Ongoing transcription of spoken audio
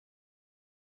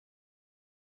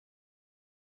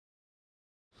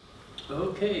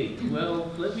Okay,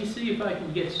 well, let me see if I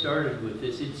can get started with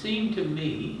this. It seemed to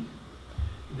me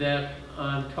that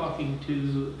I'm talking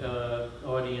to an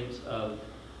audience of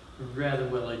rather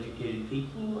well-educated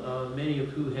people, many of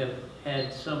who have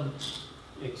had some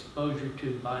exposure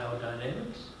to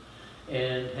biodynamics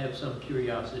and have some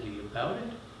curiosity about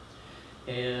it,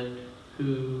 and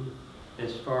who,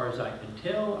 as far as I can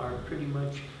tell, are pretty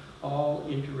much all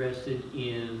interested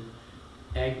in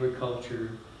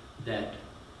agriculture that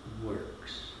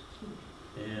works.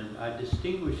 And I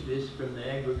distinguish this from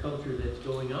the agriculture that's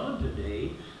going on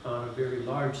today on a very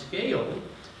large scale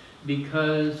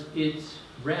because it's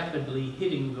rapidly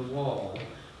hitting the wall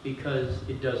because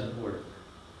it doesn't work.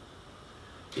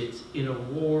 It's in a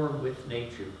war with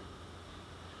nature.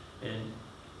 And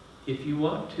if you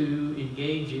want to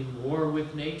engage in war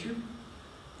with nature,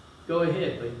 go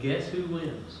ahead, but guess who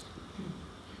wins?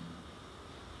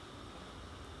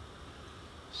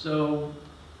 So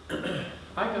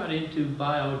I got into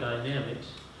biodynamics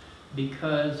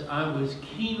because I was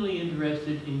keenly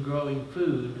interested in growing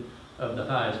food of the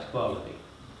highest quality.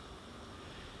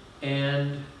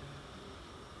 And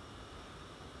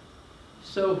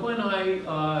so when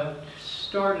I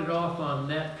started off on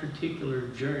that particular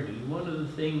journey, one of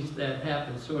the things that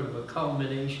happened, sort of a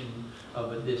culmination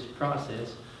of this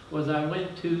process, was I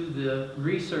went to the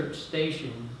research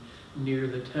station near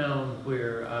the town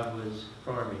where I was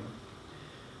farming,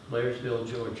 Blairsville,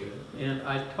 Georgia. And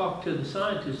I talked to the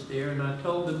scientists there and I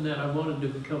told them that I wanted to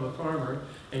become a farmer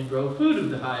and grow food of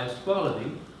the highest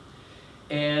quality.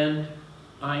 And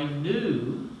I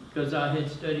knew, because I had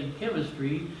studied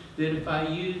chemistry, that if I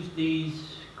used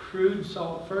these crude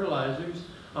salt fertilizers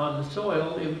on the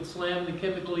soil, it would slam the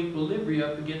chemical equilibrium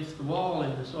up against the wall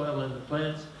in the soil and the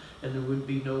plants, and there would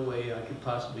be no way I could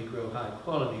possibly grow high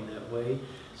quality that way.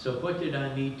 So what did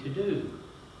I need to do?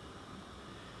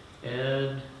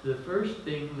 And the first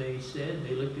thing they said,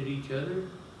 they looked at each other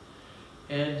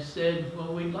and said,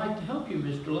 well, we'd like to help you,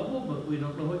 Mr. Lovel, but we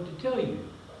don't know what to tell you.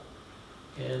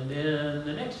 And then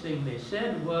the next thing they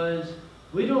said was,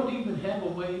 we don't even have a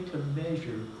way to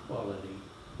measure quality.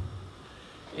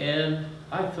 And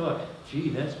I thought, gee,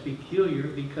 that's peculiar,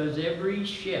 because every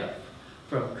chef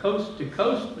from coast to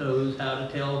coast knows how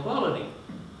to tell quality.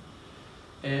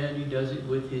 And he does it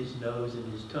with his nose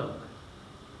and his tongue.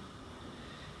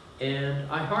 And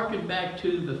I hearkened back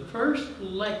to the first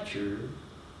lecture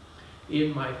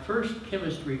in my first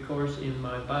chemistry course in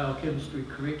my biochemistry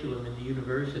curriculum in the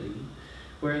university,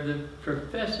 where the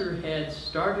professor had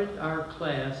started our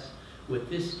class with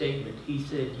this statement. He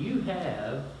said, you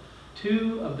have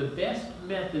two of the best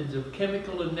methods of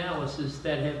chemical analysis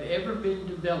that have ever been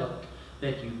developed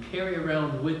that you carry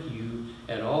around with you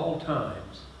at all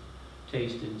times,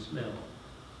 taste and smell.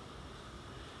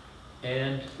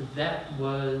 And that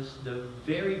was the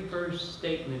very first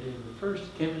statement in the first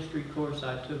chemistry course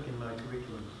I took in my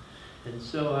curriculum. And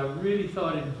so I really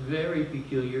thought it very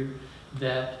peculiar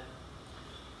that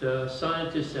the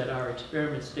scientists at our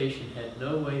experiment station had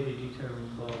no way to determine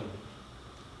quality.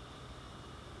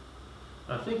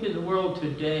 I think in the world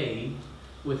today,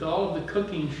 with all of the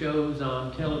cooking shows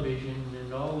on television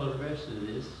and all of the rest of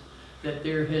this, that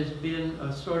there has been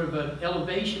a sort of an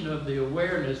elevation of the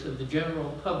awareness of the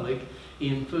general public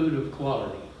in food of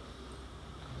quality.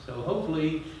 So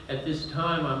hopefully at this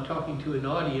time I'm talking to an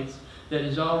audience that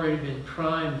has already been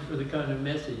primed for the kind of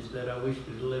message that I wish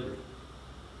to deliver.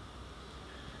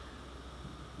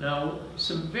 Now,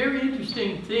 some very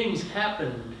interesting things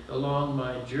happened along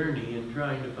my journey in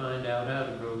trying to find out how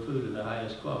to grow food of the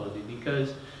highest quality,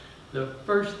 because the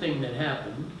first thing that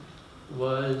happened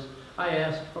was I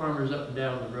asked farmers up and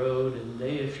down the road, and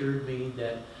they assured me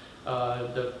that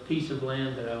the piece of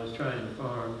land that I was trying to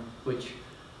farm, which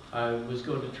I was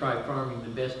going to try farming the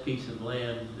best piece of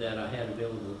land that I had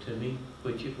available to me,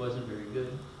 which it wasn't very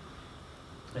good.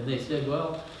 And they said,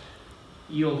 well,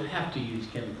 you'll have to use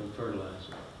chemical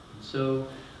fertilizer. So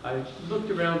I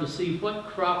looked around to see what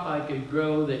crop I could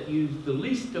grow that used the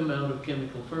least amount of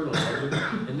chemical fertilizer,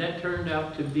 and that turned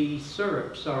out to be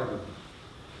syrup sorghum.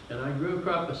 And I grew a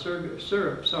crop of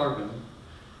syrup sorghum,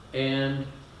 and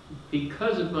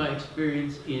because of my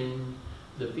experience in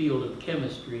the field of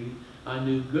chemistry, I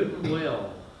knew good and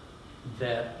well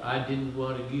that I didn't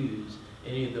want to use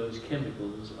any of those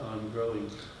chemicals on growing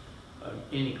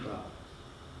any crop.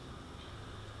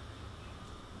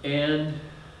 And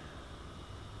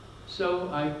so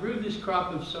I grew this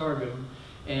crop of sorghum,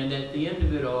 and at the end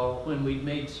of it all, when we'd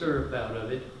made syrup out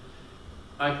of it,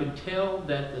 I could tell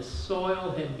that the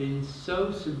soil had been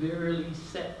so severely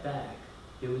set back.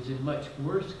 It was in much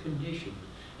worse condition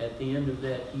at the end of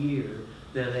that year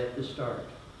than at the start.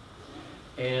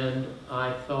 And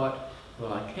I thought,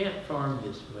 well, I can't farm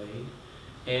this way.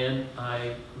 And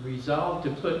I resolved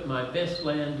to put my best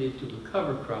land into a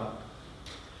cover crop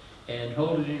and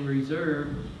hold it in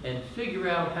reserve and figure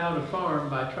out how to farm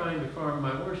by trying to farm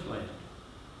my worst land.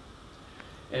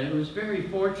 And it was very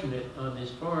fortunate on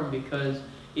this farm because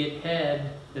it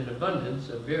had an abundance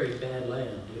of very bad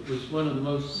land. It was one of the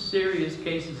most serious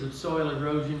cases of soil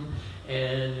erosion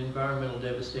and environmental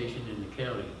devastation in the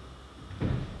county.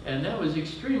 And that was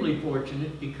extremely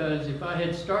fortunate because if I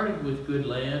had started with good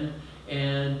land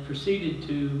and proceeded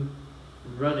to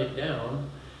run it down,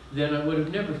 then I would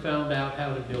have never found out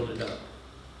how to build it up.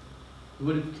 It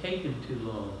would have taken too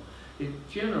long.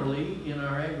 Generally, in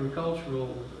our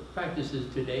agricultural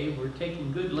practices today, we're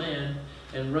taking good land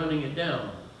and running it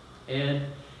down. And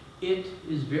it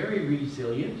is very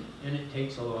resilient and it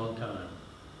takes a long time.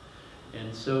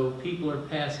 And so people are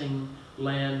passing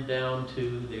land down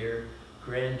to their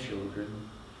grandchildren,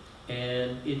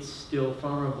 and it's still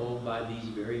farmable by these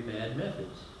very bad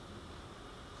methods.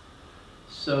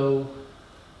 So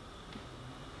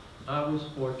I was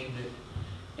fortunate,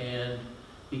 and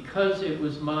because it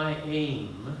was my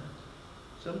aim,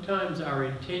 sometimes our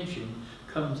intention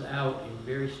comes out in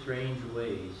very strange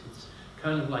ways. It's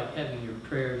kind of like having your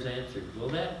prayers answered. Well,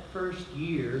 that first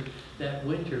year, that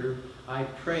winter, I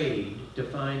prayed to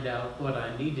find out what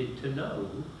I needed to know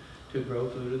to grow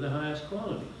food of the highest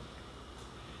quality.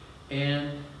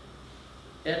 And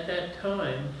at that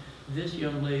time, this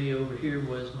young lady over here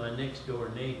was my next door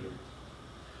neighbor.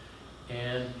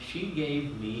 And she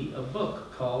gave me a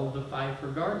book called the Pfeiffer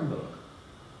Garden Book,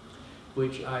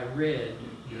 which I read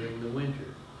during the winter.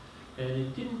 And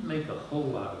it didn't make a whole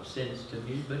lot of sense to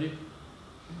me, but it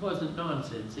wasn't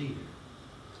nonsense either.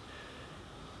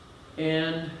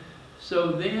 And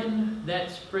so then that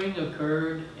spring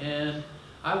occurred, and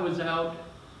I was out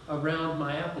around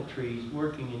my apple trees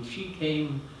working, and she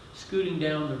came scooting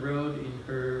down the road in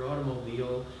her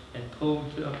automobile and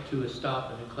pulled up to a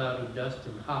stop in a cloud of dust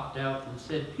and hopped out and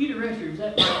said, "Peter Escher's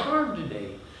at my farm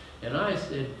today." And I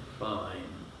said, "Fine.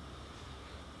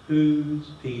 Who's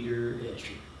Peter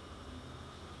Escher?"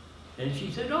 And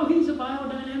she said, "Oh, he's a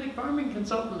biodynamic farming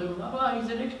consultant and blah, blah. He's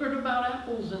an expert about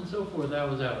apples and so forth." I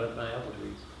was out at my apple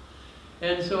trees.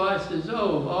 And so I says,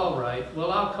 "Oh, all right.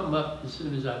 Well, I'll come up as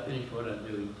soon as I finish what I'm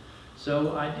doing."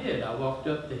 So I did. I walked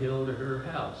up the hill to her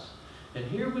house. And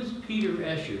here was Peter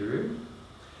Escher,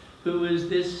 who is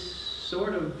this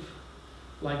sort of,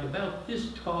 like about this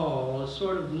tall, a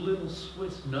sort of little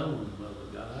Swiss gnome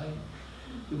of a guy.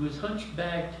 He was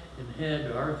hunchbacked and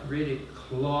had arthritic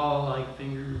claw-like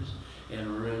fingers and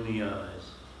rheumy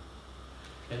eyes.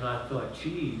 And I thought,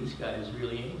 gee, this guy is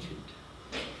really ancient.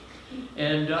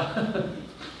 And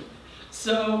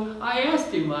so I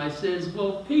asked him, I says,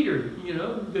 "Well, Peter, you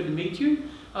know, good to meet you.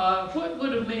 What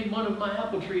would have made one of my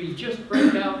apple trees just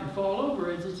break out and fall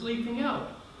over as it's leafing out?"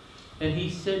 And he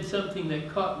said something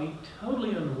that caught me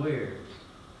totally unawares.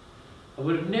 I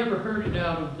would have never heard it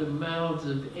out of the mouths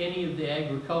of any of the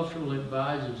agricultural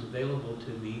advisors available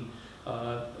to me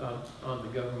on the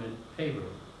government payroll.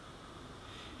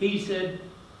 He said,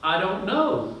 "I don't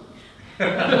know."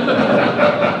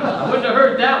 I wouldn't have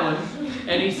heard that one.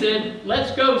 And he said,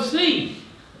 "Let's go see."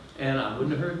 And I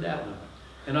wouldn't have heard that one.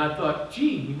 And I thought,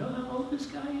 gee, you know how old this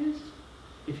guy is?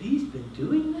 If he's been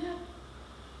doing that,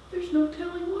 there's no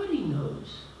telling what he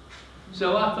knows.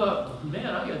 So I thought, well,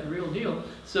 man, I got the real deal.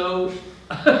 So,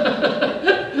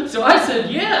 so I said,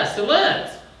 yes,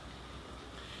 let's.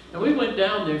 And we went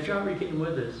down there. Charlie came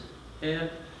with us.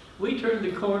 And we turned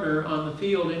the corner on the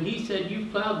field, and he said, "You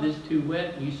plowed this too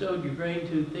wet, and you sowed your grain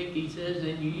too thick," he says,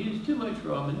 "and you used too much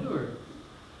raw manure."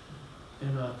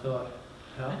 And I thought,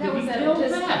 how could he tell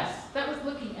that? That was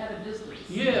looking at a distance.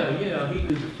 Yeah, he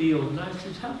was the field. And I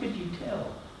says, "How could you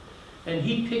tell?" And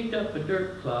he picked up a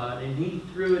dirt clod, and he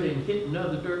threw it and hit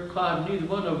another dirt clod, and neither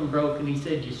one of them broke, and he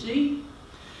said, "You see?"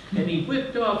 And he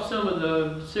whipped off some of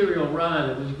the cereal rye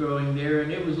that was growing there,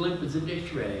 and it was limp as a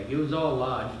dish rag. It was all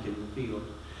lodged in the field.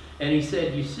 And he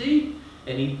said, "You see?"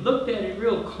 And he looked at it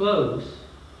real close.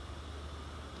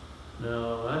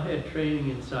 Now, I had training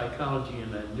in psychology,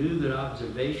 and I knew that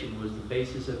observation was the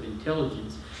basis of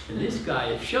intelligence. And this guy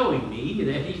is showing me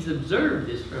that he's observed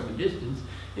this from a distance.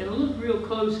 And I looked real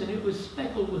close, and it was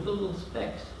speckled with little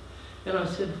specks. And I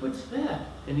said, "What's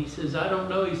that?" And he says, "I don't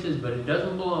know." He says, "But it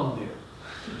doesn't belong there."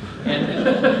 And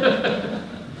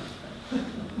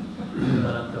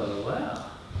I thought, wow.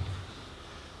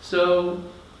 So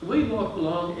we walked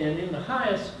along, and in the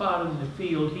highest spot in the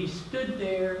field, he stood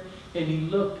there and he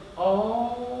looked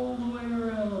all the way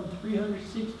around,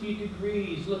 360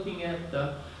 degrees, looking at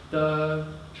the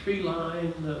tree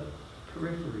line, the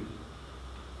periphery.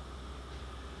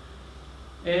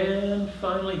 And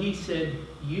finally he said,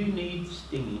 you need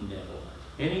stinging nettle.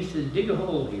 And he said, dig a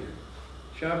hole here.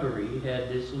 Chabri had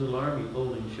this little army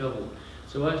folding shovel.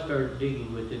 So I started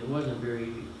digging with it. It wasn't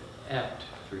very apt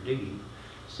for digging.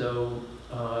 So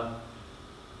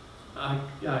I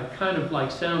kind of like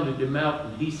sounded him out,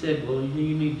 and he said, well,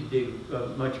 you need to dig a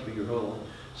much bigger hole.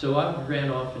 So I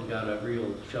ran off and got a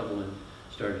real shovel and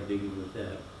started digging with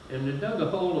that. And I dug a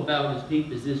hole about as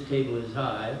deep as this table is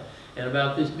high and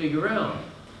about this big around.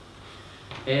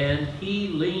 And he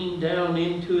leaned down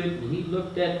into it and he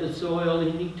looked at the soil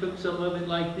and he took some of it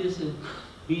like this and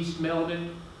he smelled it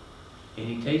and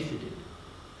he tasted it.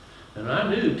 And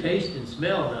I knew taste and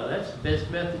smell, now that's the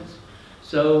best methods.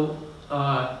 So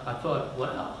I thought,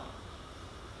 wow,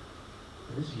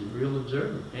 this is a real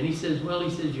observer. And he says, well,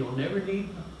 you'll never need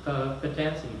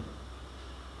potassium.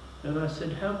 And I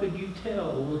said, how could you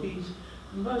tell? Well, he's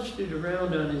mushed it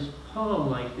around on his palm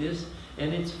like this,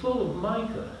 and it's full of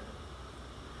mica.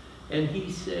 And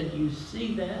he said, you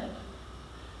see that?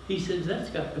 He says, that's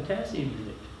got potassium in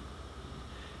it.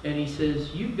 And he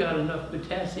says, you've got enough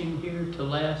potassium here to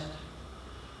last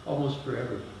almost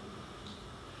forever.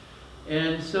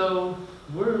 And so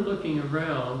we're looking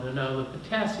around, and now the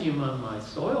potassium on my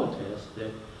soil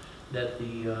test that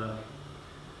the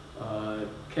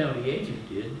county agent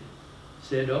did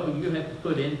said, oh, you have to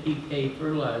put NPK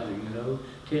fertilizer,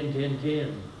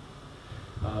 10-10-10.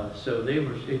 So they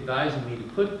were advising me to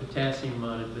put potassium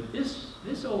on it, but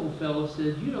this old fellow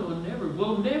said,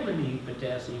 we'll never need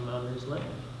potassium on this land.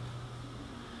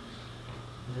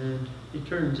 And it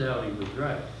turns out he was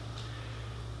right.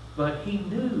 But he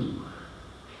knew.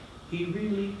 He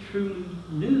really, truly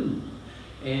knew.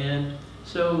 And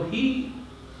so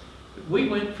we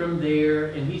went from there,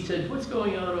 and he said, what's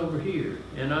going on over here?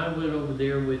 And I went over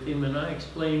there with him, and I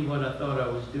explained what I thought I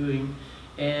was doing,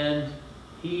 and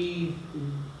he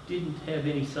didn't have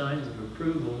any signs of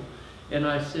approval. And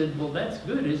I said, well, that's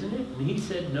good, isn't it? And he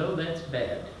said, no, that's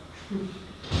bad.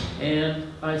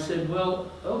 And I said,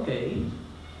 well, okay,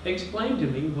 explain to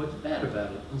me what's bad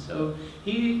about it. And so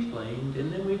he explained,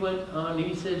 and then we went on.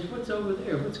 He says, what's over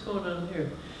there? What's going on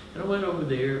there? And I went over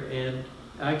there, and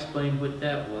I explained what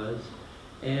that was.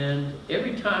 And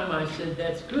every time I said,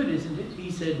 that's good, isn't it? He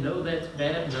said, no, that's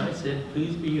bad. And I said,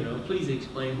 please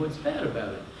explain what's bad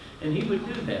about it. And he would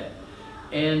do that.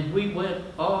 And we went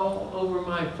all over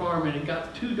my farm, and it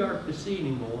got too dark to see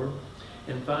anymore.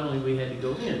 And finally we had to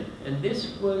go in. And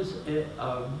this was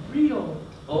a real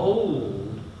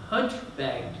old,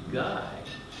 hunchbacked guy.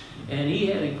 And he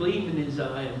had a gleam in his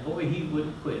eye, and boy, he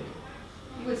wouldn't quit.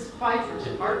 He was Pfeiffer's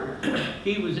partner.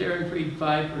 He was Aaron Fried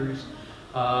Pfeiffer's,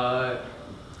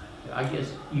 I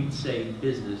guess you'd say,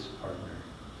 business partner,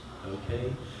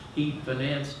 okay? He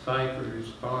financed Pfeiffer's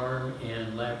farm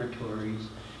and laboratories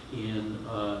in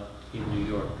New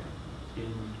York,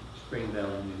 in Spring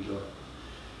Valley, New York.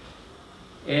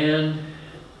 And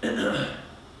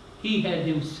he had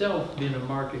himself been a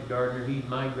market gardener. He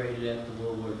migrated after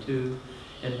World War II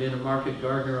and been a market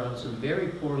gardener on some very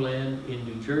poor land in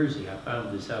New Jersey. I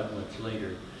found this out much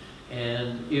later.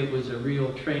 And it was a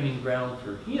real training ground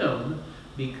for him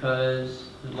because,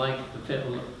 like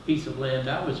the piece of land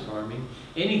I was farming,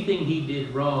 anything he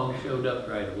did wrong showed up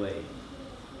right away.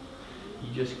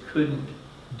 You just couldn't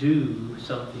do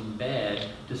something bad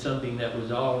to something that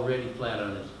was already flat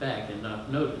on its back and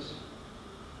not notice.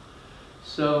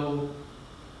 So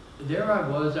there I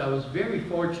was very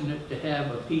fortunate to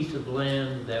have a piece of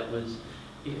land that was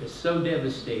so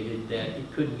devastated that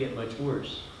it couldn't get much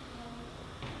worse.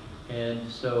 And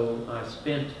so I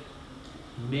spent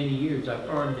many years, I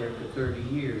farmed there for 30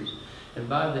 years. And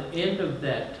by the end of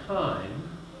that time,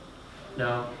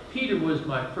 now Peter was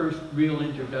my first real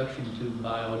introduction to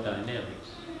biodynamics.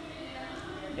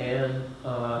 And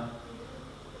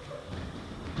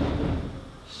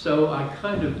so I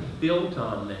kind of built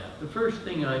on that. The first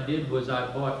thing I did was I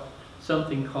bought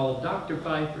something called Dr.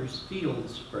 Pfeiffer's Field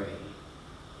Spray.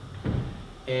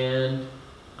 And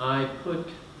I put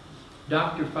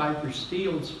Dr. Pfeiffer's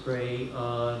Field Spray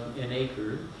on an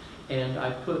acre, and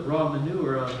I put raw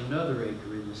manure on another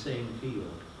acre in the same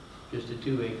field, just a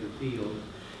 2-acre field.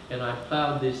 And I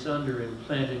plowed this under and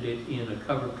planted it in a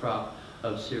cover crop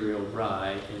of cereal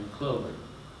rye and clover.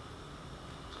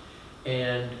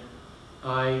 And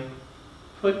I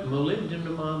put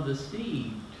molybdenum on the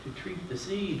seed to treat the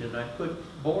seed, and I put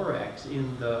borax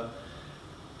in the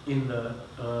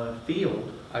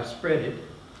field. I spread it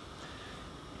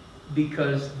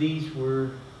because these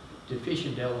were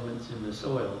deficient elements in the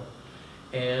soil.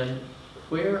 And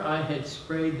where I had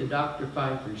sprayed the Dr.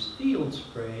 Pfeiffer's Field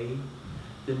Spray,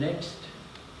 the next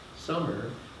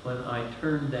summer, when I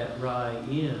turned that rye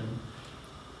in,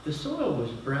 the soil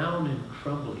was brown and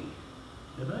crumbly,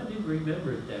 and I didn't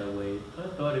remember it that way. I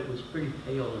thought it was pretty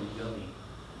pale and gummy.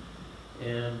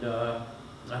 And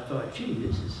I thought, gee,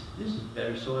 this is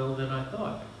better soil than I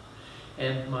thought.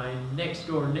 And my next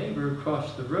door neighbor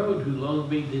across the road, who loaned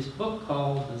me this book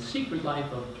called The Secret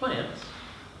Life of Plants,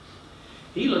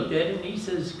 he looked at it and he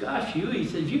says, gosh, Hugh, he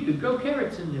says, you could grow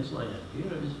carrots in this land. You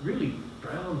know, it's really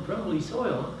brown, crumbly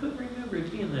soil. I couldn't remember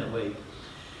it being that way.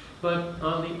 But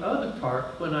on the other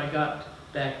part, when I got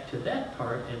back to that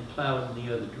part and plowed in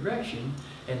the other direction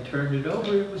and turned it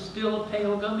over, it was still a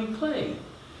pale, gummy clay.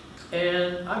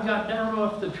 And I got down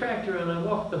off the tractor and I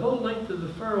walked the whole length of the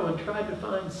furrow and tried to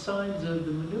find signs of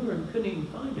the manure and couldn't even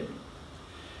find it.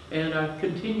 And I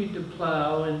continued to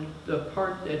plow, and the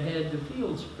part that had the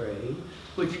field spray,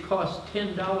 which cost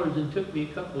 $10 and took me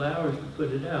a couple hours to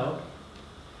put it out,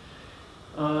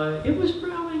 it was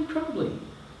brown and crumbly.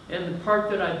 And the part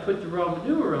that I put the raw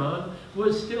manure on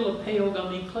was still a pale,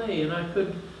 gummy clay. And I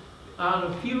could,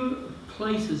 on a few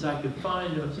places, I could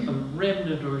find a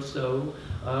remnant or so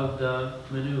of the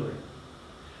manure.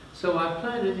 So I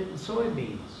planted it in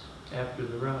soybeans after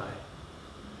the rye.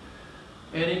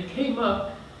 And it came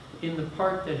up in the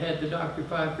part that had the Dr.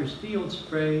 Pfeiffer's field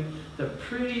spray, the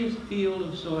prettiest field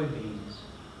of soybeans.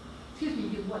 Excuse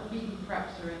me, what BD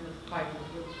preps are in the Pfeiffer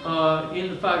field spray? In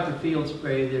the Pfeiffer field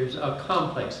spray, there's a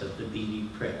complex of the BD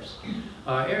preps.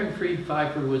 Aaron Fried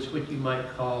Pfeiffer was what you might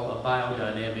call a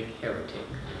biodynamic heretic.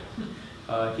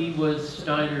 He was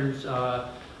Steiner's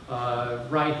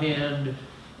right-hand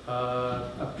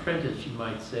apprentice, you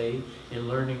might say, in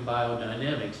learning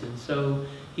biodynamics. And so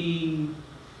he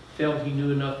felt he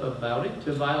knew enough about it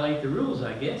to violate the rules,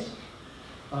 I guess.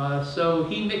 So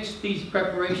he mixed these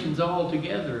preparations all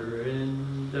together,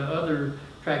 and the other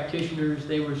practitioners,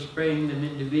 they were spraying them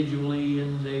individually,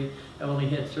 and they only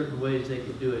had certain ways they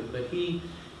could do it. But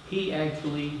he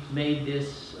actually made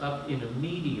this up in a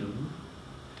medium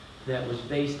that was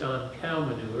based on cow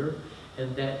manure,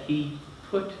 and that he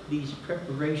put these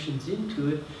preparations into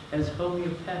it as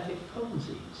homeopathic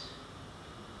potencies.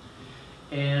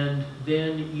 And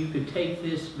then you could take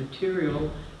this material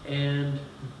and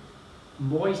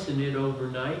moisten it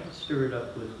overnight, stir it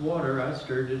up with water. I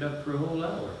stirred it up for a whole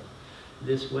hour,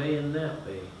 this way and that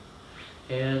way.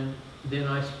 And then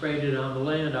I sprayed it on the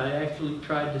land. I actually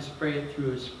tried to spray it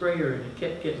through a sprayer, and it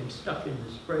kept getting stuck in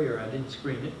the sprayer. I didn't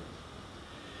screen it,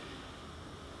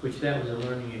 which that was a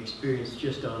learning experience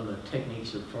just on the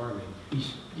techniques of farming.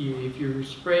 If you're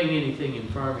spraying anything in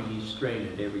farming, you strain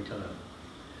it every time.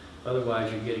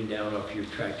 Otherwise, you're getting down off your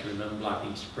tractor and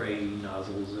unblocking spray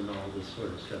nozzles and all this sort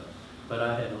of stuff. But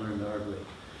I had to learn the hard way.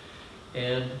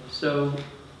 And so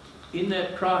in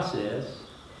that process,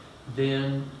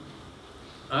 then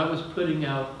I was putting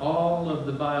out all of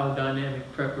the biodynamic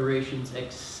preparations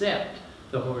except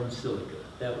the horn silica.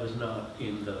 That was not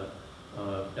in the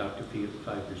Dr.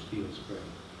 Pfeiffer's field spray.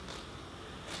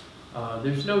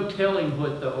 There's no telling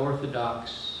what the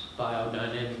orthodox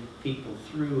biodynamic people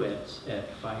threw at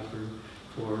Pfeiffer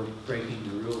for breaking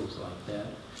the rules like that.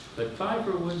 But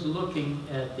Pfeiffer was looking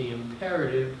at the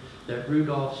imperative that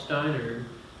Rudolf Steiner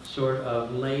sort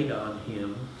of laid on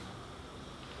him,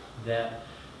 that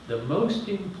the most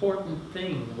important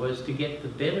thing was to get the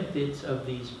benefits of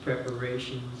these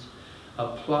preparations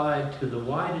applied to the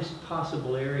widest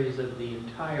possible areas of the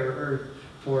entire earth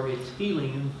for its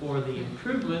healing and for the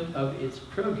improvement of its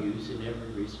produce in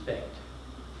every respect.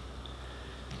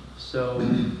 So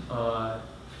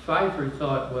Pfeiffer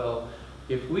thought, well,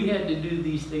 if we had to do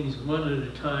these things one at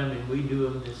a time and we do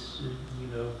them this,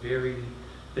 very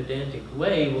pedantic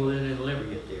way, well, then it'll never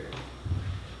get there.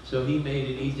 So he made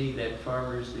it easy that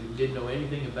farmers who didn't know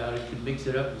anything about it could mix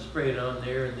it up and spray it on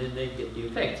there, and then they'd get the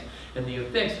effects. And the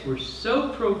effects were so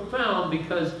profound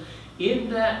because in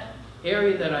that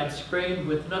area that I'd sprayed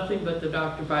with nothing but the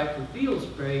Dr. Pfeiffer field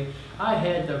spray, I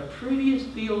had the prettiest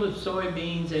field of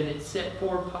soybeans, and it set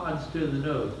 4 pods to the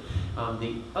nose. On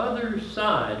the other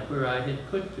side, where I had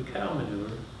put the cow manure,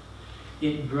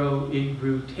 it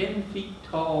grew 10 feet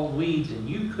tall weeds, and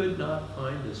you could not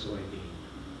find a soybean.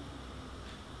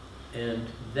 And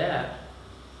that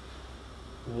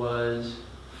was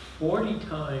 40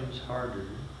 times harder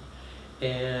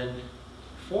and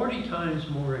 40 times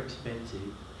more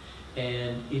expensive,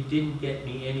 and it didn't get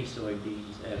me any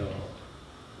soybeans at all.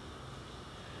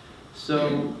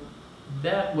 So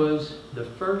that was the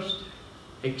first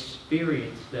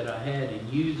experience that I had in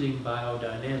using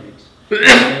biodynamics,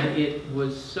 and it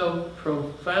was so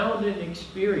profound an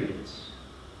experience.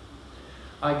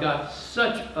 I got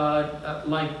such a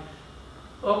like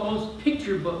almost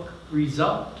picture book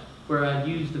result where I'd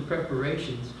used the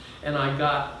preparations, and I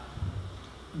got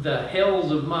the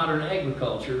hells of modern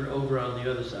agriculture over on the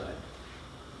other side.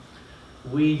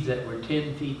 Weeds that were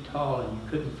 10 feet tall and you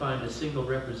couldn't find a single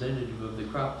representative of the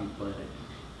crop you planted.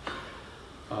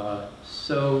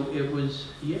 So it was,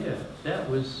 yeah, that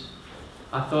was,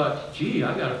 I thought, gee,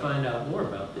 I got to find out more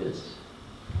about this.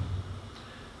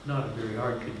 Not a very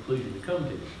hard conclusion to come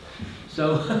to.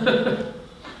 So,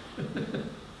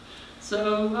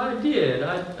 so I did.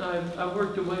 I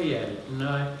worked away at it, and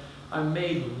I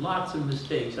made lots of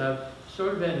mistakes. I've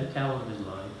sort of had a talent in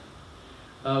life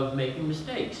of making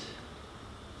mistakes.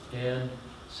 And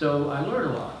so I learn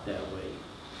a lot that way.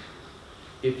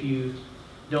 If you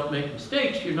don't make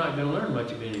mistakes, you're not going to learn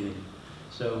much of anything.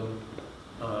 So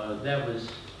that was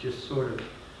just sort of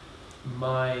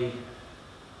my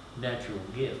natural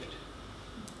gift.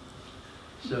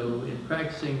 So in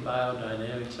practicing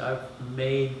biodynamics, I've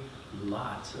made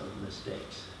lots of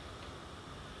mistakes.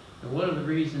 And one of the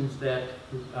reasons that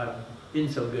I've been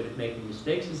so good at making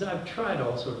mistakes is I've tried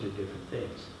all sorts of different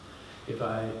things. If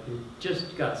I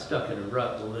just got stuck in a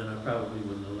rut, well then I probably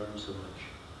wouldn't have learned so much.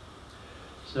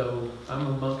 So I'm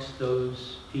amongst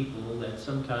those people that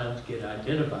sometimes get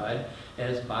identified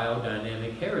as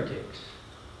biodynamic heretics.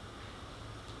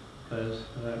 Because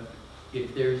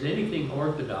if there's anything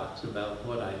orthodox about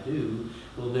what I do,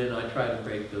 well then I try to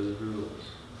break those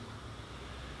rules.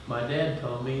 My dad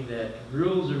told me that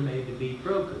rules are made to be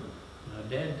broken. My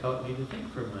dad taught me to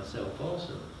think for myself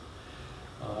also.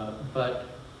 But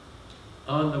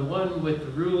on the one with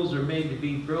the rules are made to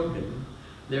be broken,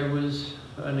 there was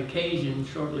an occasion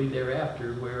shortly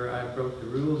thereafter where I broke the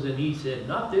rules and he said,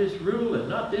 not this rule and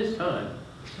not this time.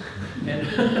 And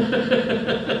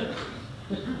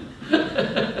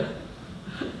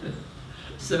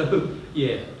so,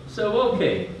 yeah. So,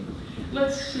 okay.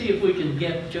 Let's see if we can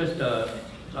get just a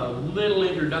little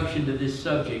introduction to this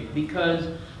subject, because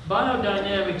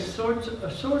biodynamics sort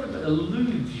of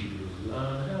eludes you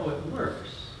on how it works.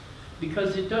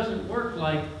 Because it doesn't work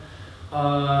like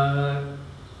a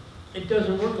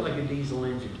diesel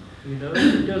engine, you know.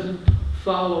 It doesn't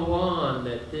follow on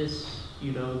that this,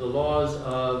 you know, the laws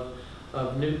of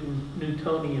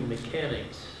Newtonian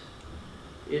mechanics.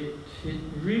 It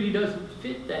really doesn't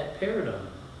fit that paradigm.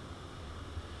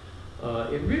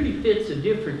 It really fits a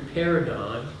different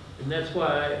paradigm, and that's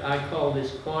why I call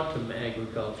this quantum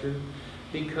agriculture,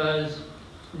 because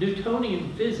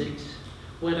Newtonian physics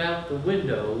went out the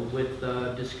window with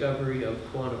the discovery of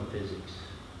quantum physics.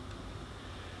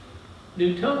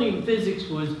 Newtonian physics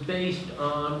was based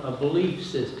on a belief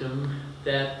system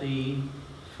that the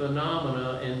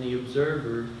phenomena and the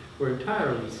observer were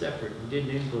entirely separate and didn't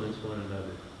influence one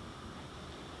another.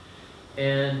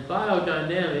 And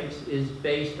biodynamics is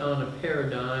based on a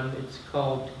paradigm, it's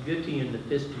called Goethean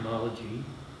epistemology,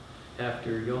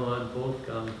 after Johann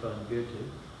Wolfgang von Goethe.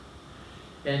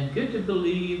 And Goethe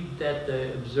believed that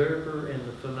the observer and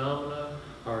the phenomena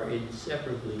are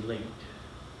inseparably linked.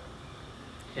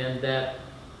 And that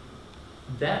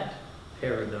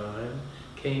paradigm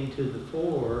came to the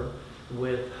fore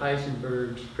with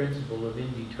Heisenberg's principle of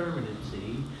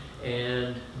indeterminacy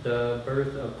and the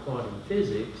birth of quantum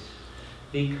physics,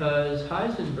 because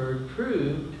Heisenberg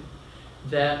proved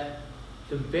that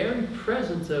the very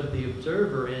presence of the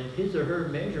observer and his or her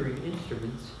measuring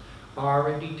instruments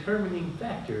are a determining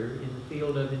factor in the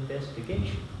field of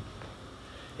investigation.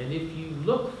 And if you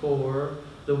look for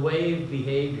the wave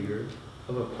behavior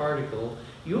of a particle,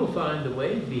 you'll find the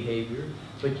wave behavior,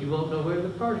 but you won't know where the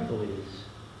particle is.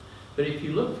 But if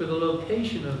you look for the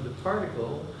location of the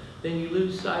particle, then you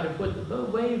lose sight of what the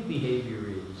wave behavior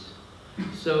is.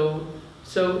 So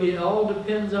it all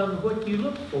depends on what you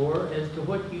look for as to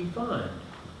what you find.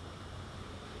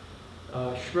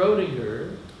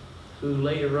 Schrödinger, who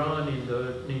later on in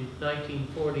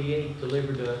 1948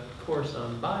 delivered a course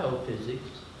on biophysics,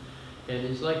 and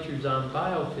his lectures on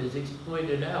biophysics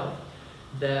pointed out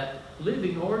that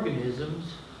living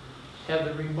organisms have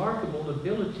the remarkable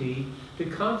ability to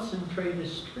concentrate a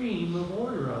stream of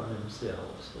order on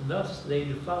themselves, and thus they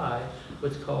defy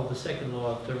what's called the second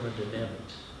law of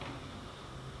thermodynamics.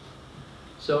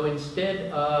 So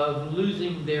instead of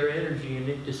losing their energy and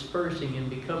it dispersing and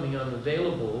becoming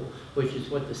unavailable, which is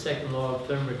what the second law of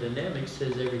thermodynamics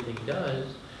says everything does,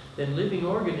 then living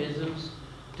organisms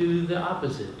do the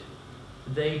opposite.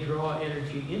 They draw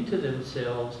energy into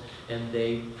themselves and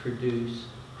they produce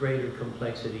greater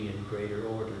complexity and greater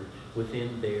order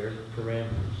within their parameters.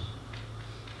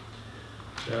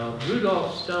 Now,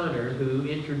 Rudolf Steiner, who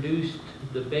introduced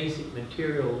the basic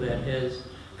material that has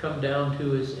come down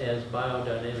to us as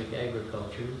biodynamic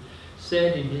agriculture,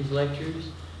 said in his lectures,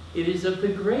 "It is of the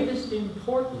greatest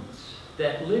importance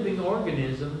that living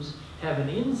organisms have an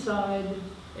inside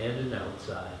and an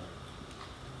outside.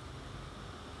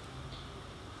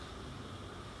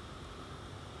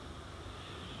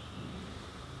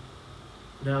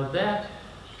 Now that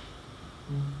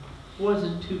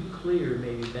wasn't too clear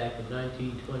maybe back in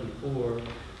 1924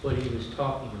 what he was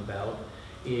talking about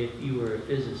if you were a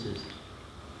physicist.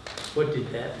 What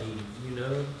did that mean, you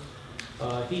know?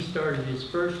 He started his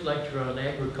first lecture on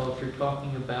agriculture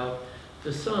talking about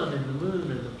the sun and the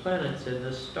moon and the planets and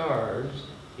the stars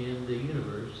in the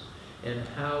universe and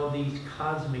how these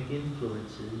cosmic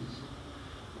influences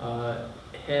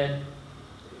had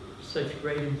such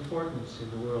great importance in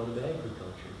the world of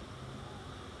agriculture.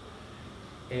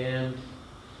 And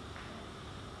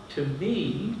to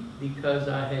me, because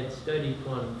I had studied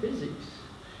quantum physics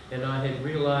and I had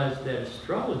realized that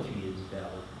astrology is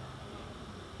valid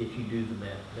if you do the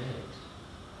mathematics.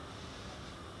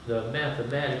 The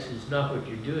mathematics is not what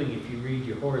you're doing if you read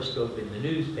your horoscope in the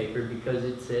newspaper because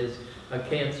it says a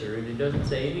Cancer and it doesn't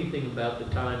say anything about the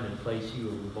time and place you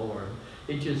were born.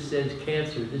 It just says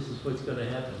Cancer, this is what's going to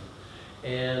happen.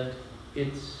 And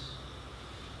it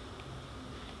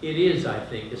is, I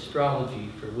think, astrology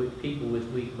for people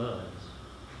with weak minds.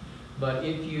 But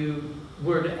if you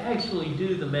were to actually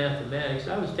do the mathematics,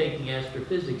 I was taking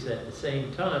astrophysics at the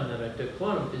same time that I took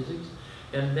quantum physics,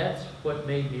 and that's what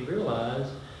made me realize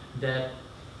that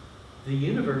the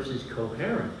universe is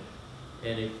coherent.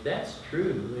 And if that's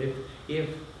true, if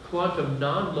quantum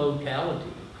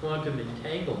non-locality, quantum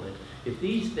entanglement, if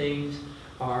these things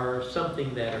are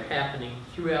something that are happening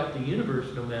throughout the universe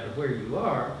no matter where you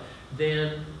are,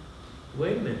 then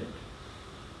wait a minute,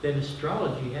 then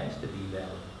astrology has to be valid.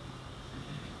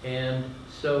 And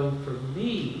so for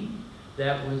me,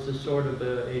 that was a sort of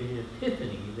an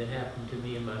epiphany that happened to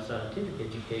me in my scientific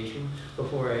education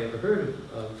before I ever heard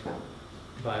of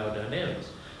biodynamics.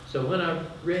 So when I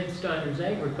read Steiner's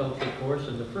agriculture course,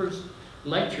 and the first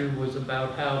lecture was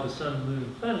about how the sun, moon,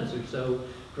 and planets are so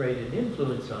great an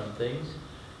influence on things,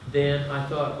 then I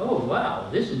thought, oh wow,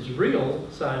 this is real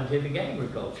scientific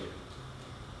agriculture.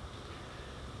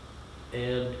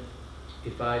 And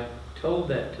if I told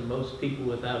that to most people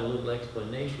without a little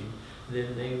explanation,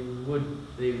 then they would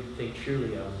think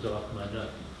surely I was off my nut.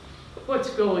 But what's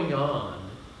going on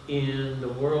in the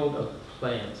world of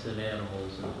plants and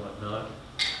animals and whatnot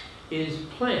is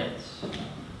plants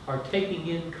are taking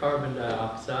in carbon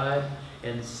dioxide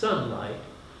and sunlight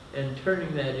and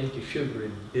turning that into sugar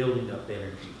and building up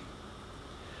energy.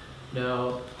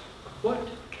 Now, what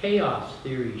chaos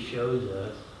theory shows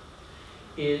us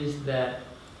is that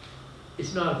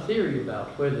it's not a theory about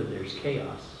whether there's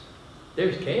chaos.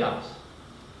 There's chaos.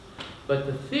 But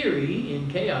the theory in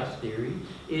chaos theory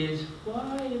is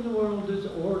why in the world does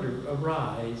order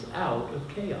arise out of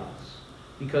chaos?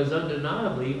 Because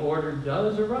undeniably order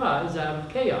does arise out of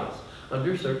chaos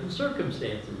under certain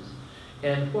circumstances.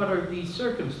 And what are these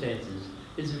circumstances?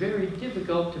 It's very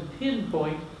difficult to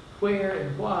pinpoint where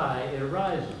and why it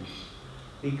arises.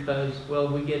 Because, well,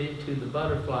 we get into the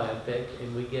butterfly effect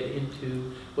and we get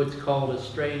into what's called a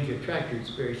strange attractor.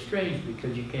 It's very strange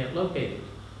because you can't locate it.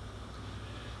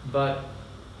 But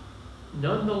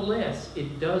nonetheless,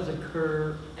 it does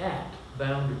occur at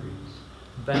boundaries.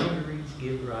 Boundaries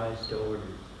give rise to order.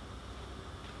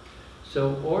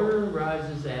 So order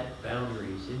arises at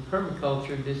boundaries. In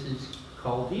permaculture, this is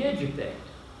called the edge effect.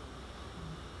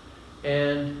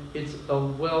 And it's a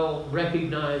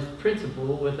well-recognized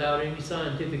principle without any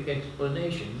scientific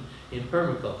explanation in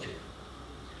permaculture.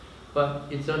 But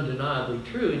it's undeniably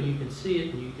true, and you can see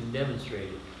it and you can demonstrate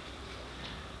it.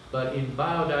 But in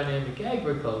biodynamic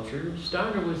agriculture,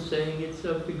 Steiner was saying it's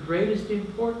of the greatest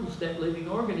importance that living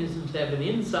organisms have an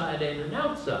inside and an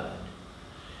outside.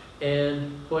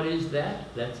 And what is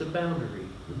that? That's a boundary.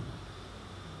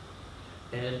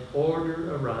 And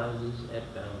order arises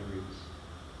at boundaries.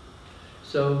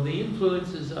 So the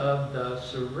influences of the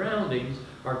surroundings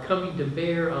are coming to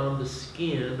bear on the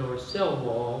skin or cell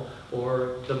wall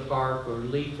or the bark or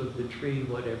leaf of the tree,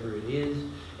 whatever it is,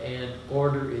 and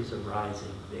order is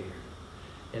arising there.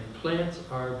 And plants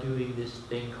are doing this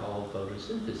thing called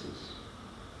photosynthesis.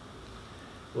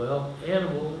 Well,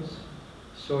 animals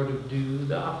sort of do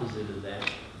the opposite of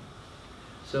that.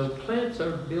 So plants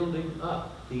are building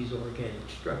up these organic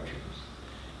structures,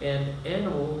 and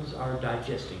animals are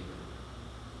digesting them.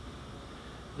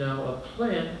 Now, a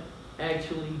plant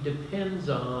actually depends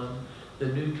on the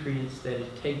nutrients that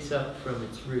it takes up from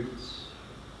its roots.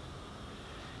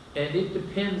 And it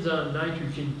depends on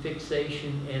nitrogen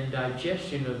fixation and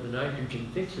digestion of the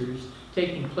nitrogen fixers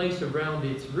taking place around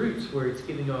its roots where it's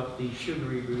giving off these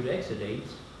sugary root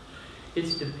exudates.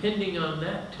 It's depending on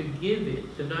that to give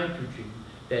it the nitrogen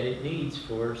that it needs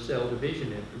for cell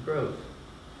division and for growth.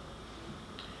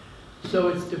 So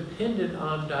it's dependent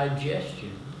on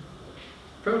digestion.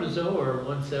 Protozoa are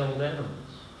one-celled animals,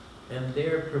 and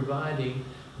they're providing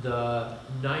the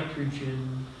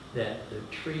nitrogen that the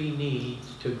tree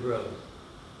needs to grow.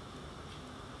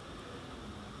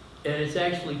 And it's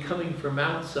actually coming from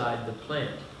outside the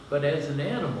plant. But as an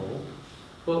animal,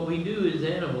 what we do as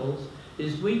animals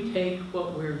is we take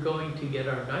what we're going to get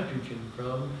our nitrogen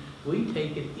from, we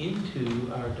take it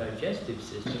into our digestive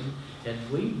system, and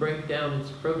we break down its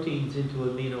proteins into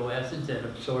amino acids and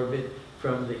absorb it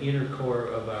from the inner core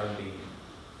of our being.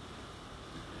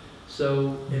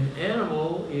 So an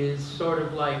animal is sort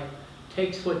of like,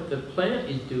 takes what the plant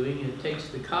is doing, and it takes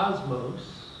the cosmos,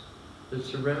 the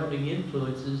surrounding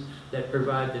influences that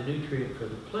provide the nutrient for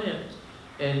the plant,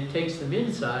 and it takes them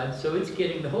inside, so it's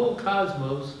getting the whole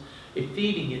cosmos,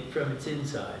 feeding it from its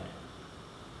inside.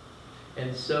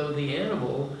 And so the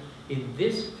animal, in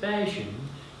this fashion,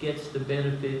 gets the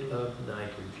benefit of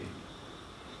nitrogen.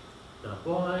 Now,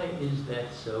 why is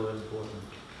that so important?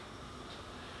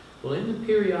 Well, in the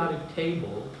periodic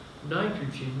table,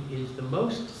 nitrogen is the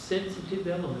most sensitive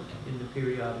element in the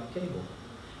periodic table.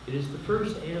 It is the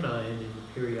first anion in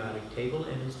the periodic table,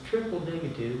 and it's triple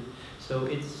negative, so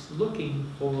it's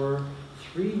looking for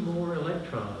 3 more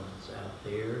electrons out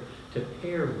there to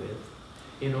pair with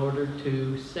in order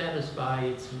to satisfy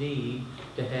its need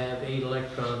to have 8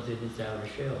 electrons in its outer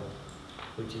shell,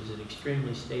 which is an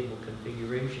extremely stable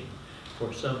configuration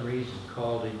for some reason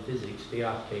called in physics the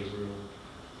octave rule.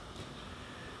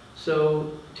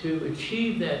 So to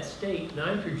achieve that state,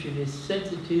 nitrogen is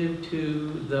sensitive to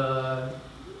the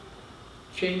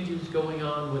changes going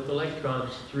on with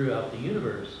electrons throughout the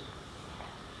universe.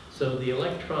 So the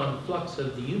electron flux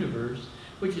of the universe,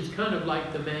 which is kind of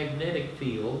like the magnetic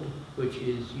field, which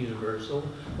is universal,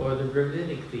 or the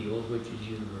gravitic field, which is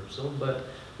universal, but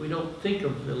we don't think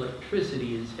of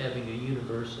electricity as having a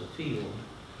universal field,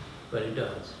 but it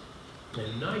does.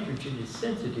 And nitrogen is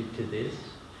sensitive to this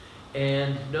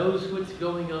and knows what's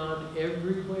going on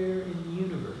everywhere in the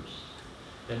universe.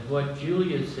 And what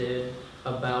Julia said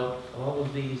about all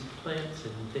of these plants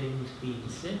and things being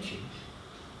sentient,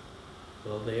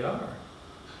 well, they are,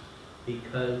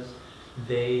 because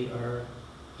they are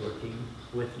working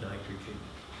with nitrogen.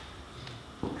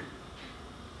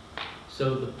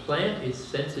 So the plant is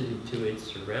sensitive to its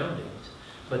surroundings,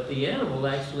 but the animal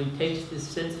actually takes this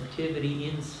sensitivity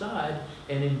inside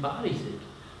and embodies it.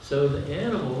 So the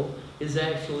animal is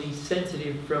actually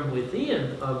sensitive from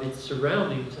within of its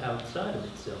surroundings outside of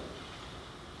itself.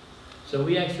 So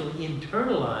we actually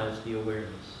internalize the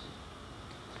awareness.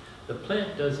 The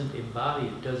plant doesn't embody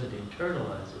it, doesn't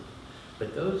internalize it.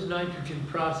 But those nitrogen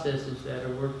processes that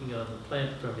are working on the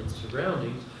plant from its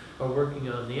surroundings are working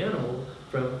on the animal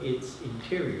from its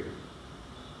interior.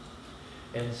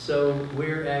 And so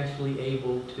we're actually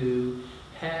able to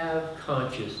have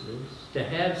consciousness, to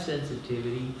have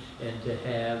sensitivity, and to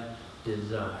have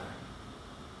desire.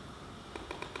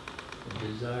 And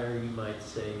desire, you might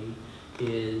say,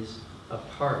 is a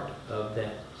part of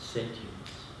that sentience.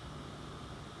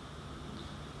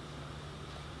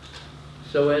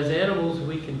 So as animals,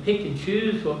 we can pick and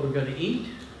choose what we're going to eat,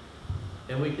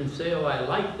 and we can say, oh, I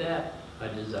like that, I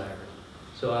desire it,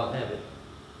 so I'll have it.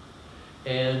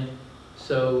 And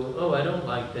so, oh, I don't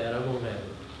like that, I won't have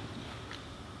it.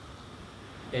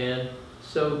 And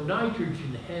so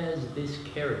nitrogen has this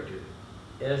character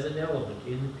as an element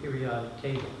in the periodic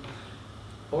table.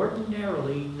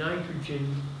 Ordinarily,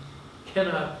 nitrogen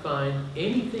cannot find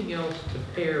anything else to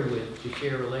pair with to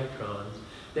share electrons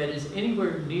that is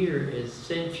anywhere near as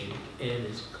sentient and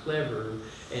as clever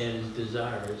and as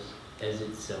desirous as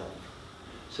itself.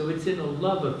 So it's in a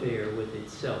love affair with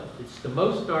itself. It's the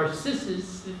most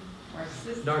narcissistic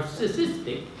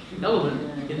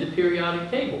element in the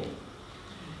periodic table.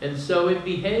 And so it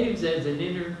behaves as an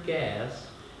inert gas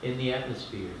in the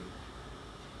atmosphere.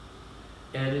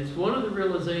 And it's one of the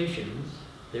realizations,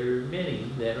 there are many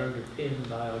that underpin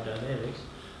biodynamics,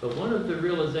 but one of the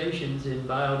realizations in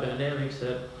biodynamics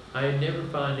that I never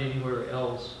find anywhere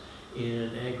else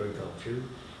in agriculture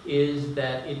is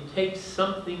that it takes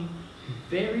something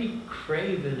very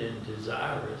craven and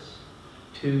desirous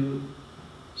to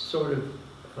sort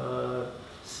of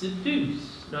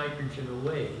seduce nitrogen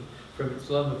away from its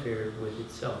love affair with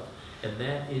itself, and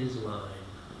that is lime.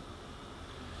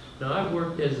 Now, I've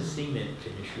worked as a cement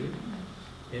finisher,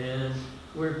 and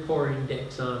we're pouring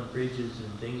decks on bridges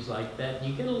and things like that, and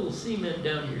you get a little cement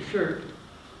down your shirt,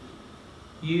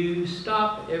 you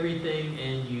stop everything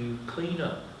and you clean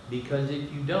up, because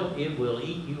if you don't, it will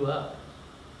eat you up.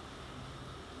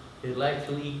 It'll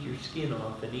actually eat your skin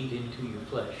off and eat into your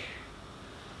flesh.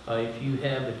 If you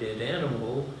have a dead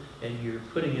animal and you're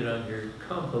putting it on your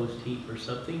compost heap or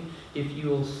something, if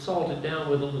you'll salt it down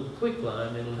with a little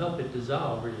quicklime, it'll help it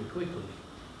dissolve really quickly.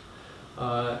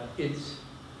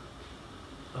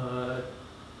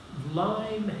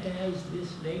 Lime has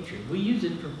this nature. We use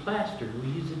it for plaster,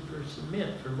 we use it for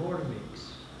cement, for mortar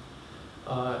mix.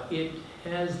 It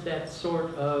has that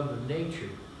sort of nature.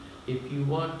 If you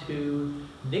want to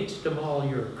nixtamal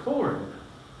your corn,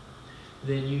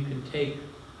 then you can take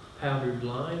powdered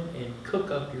lime and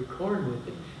cook up your corn with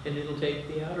it, and it'll take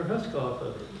the outer husk off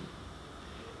of it.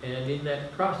 And in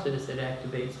that process, it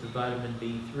activates the vitamin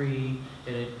B3,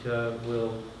 and it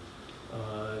will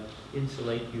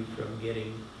insulate you from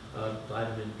getting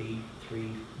vitamin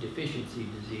B3 deficiency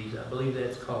disease. I believe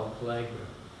that's called pellagra.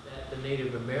 That the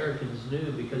Native Americans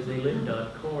knew because they lived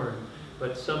on corn,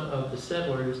 but some of the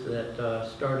settlers that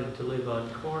started to live on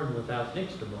corn without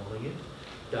nixtamaling it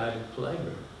died of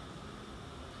pellagra.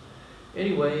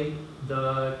 Anyway,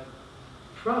 the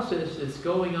process that's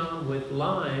going on with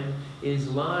lime is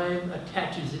lime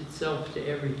attaches itself to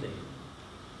everything.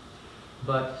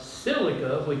 But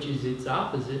silica, which is its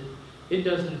opposite, it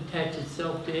doesn't attach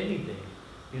itself to anything.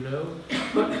 You know,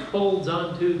 what holds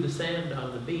onto the sand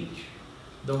on the beach?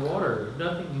 The water.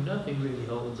 Nothing really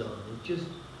holds on. It just,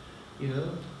 you know,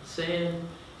 sand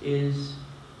is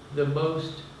the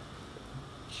most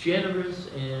generous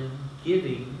and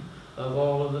giving of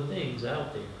all of the things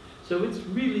out there. So it's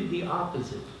really the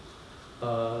opposite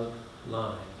of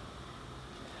lime.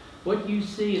 What you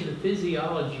see in the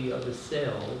physiology of a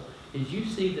cell is you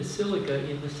see the silica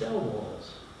in the cell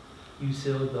walls. You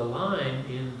see the lime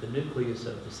in the nucleus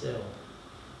of the cell.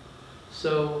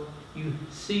 So you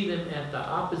see them at the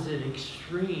opposite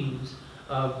extremes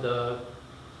of the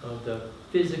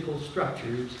physical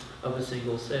structures of a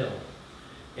single cell.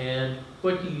 And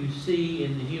what do you see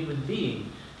in the human being?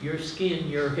 Your skin,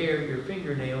 your hair, your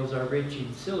fingernails are rich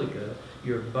in silica.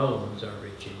 Your bones are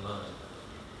rich in lime.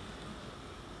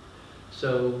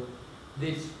 So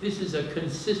this is a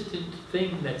consistent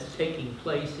thing that's taking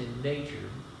place in nature,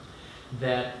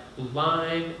 that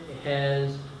lime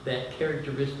has that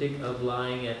characteristic of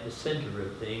lying at the center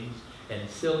of things, and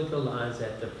silica lies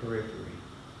at the periphery.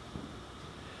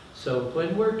 So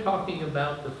when we're talking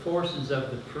about the forces of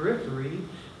the periphery,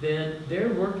 then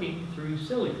they're working through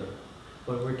silica.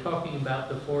 When we're talking about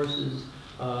the forces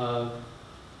of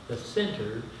the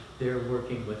center, they're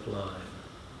working with lime.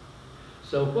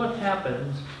 So what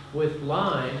happens with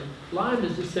lime? Lime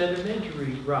is a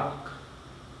sedimentary rock.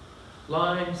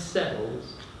 Lime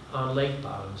settles on lake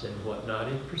bottoms and whatnot.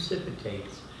 It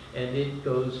precipitates and it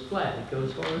goes flat, it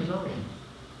goes horizontal.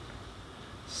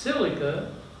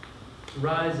 Silica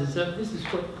rises up. This is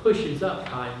what pushes up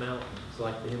high mountains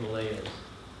like the Himalayas.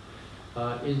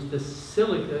 Is the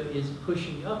silica is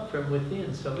pushing up from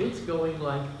within, so it's going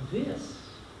like this.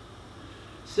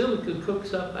 Silica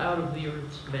cooks up out of the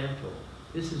Earth's mantle.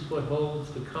 This is what holds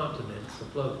the continents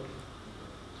afloat.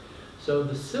 So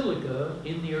the silica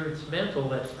in the Earth's mantle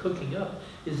that's cooking up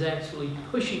is actually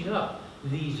pushing up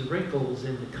these wrinkles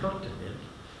in the continent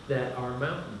that are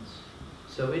mountains.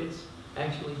 So it's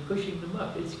actually pushing them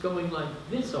up. It's going like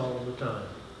this all the time.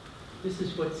 This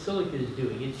is what silica is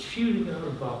doing. It's shooting out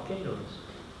of volcanoes.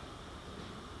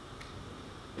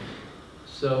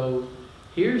 So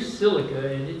here's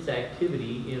silica and its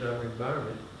activity in our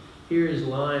environment. Here is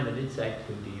lime and its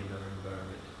activity in our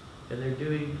environment. And they're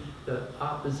doing the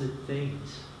opposite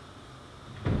things.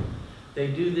 They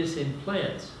do this in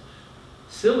plants.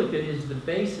 Silica is the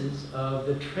basis of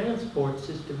the transport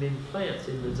system in plants,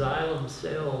 in the xylem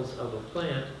cells of a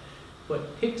plant.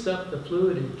 What picks up the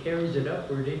fluid and carries it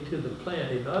upward into the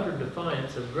plant in utter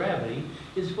defiance of gravity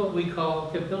is what we call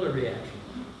capillary action.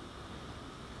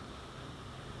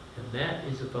 And that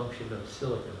is a function of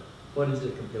silica. What is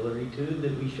a capillary tube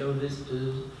that we show this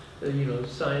to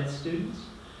science students?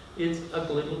 It's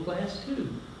a little glass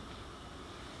tube.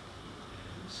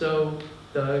 So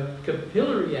the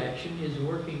capillary action is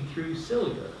working through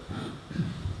silica.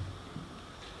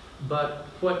 But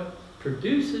what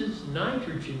produces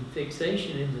nitrogen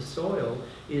fixation in the soil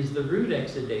is the root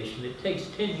exudation. It takes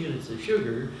 10 units of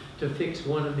sugar to fix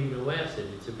one amino acid.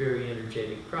 It's a very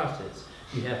energetic process.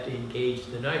 You have to engage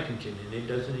the nitrogen, and it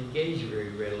doesn't engage very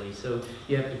readily, so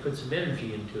you have to put some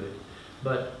energy into it.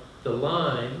 But the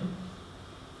lime,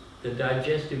 the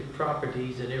digestive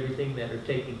properties and everything that are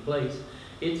taking place,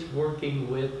 it's working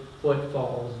with what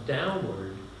falls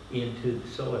downward into the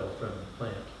soil from the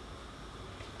plant.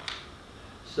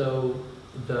 So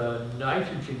the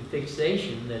nitrogen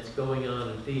fixation that's going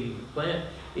on in feeding the plant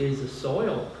is a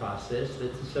soil process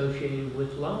that's associated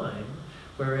with lime,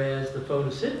 Whereas the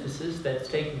photosynthesis that's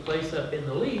taking place up in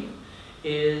the leaf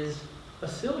is a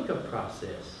silica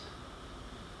process.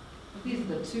 These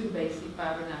are the two basic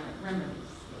biodynamic remedies,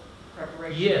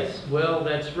 preparation. Yes, well,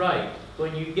 that's right.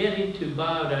 When you get into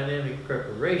biodynamic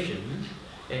preparations,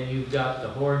 and you've got the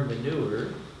horn manure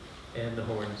and the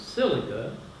horn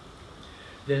silica,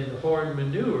 then the horn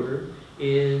manure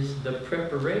is the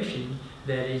preparation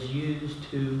that is used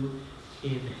to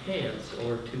enhance,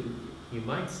 or to, you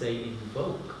might say,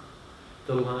 invoke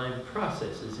the lime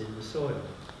processes in the soil.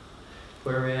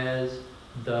 Whereas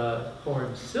the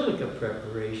horn silica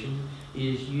preparation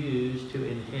is used to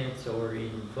enhance or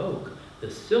invoke the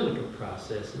silica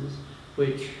processes,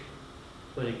 which,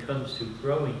 when it comes to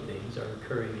growing things, are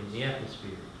occurring in the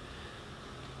atmosphere.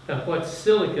 Now, what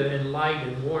silica and light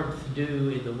and warmth do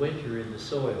in the winter in the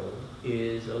soil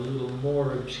is a little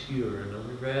more obscure, and I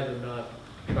would rather not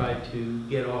try to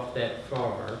get off that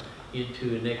far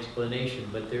into an explanation,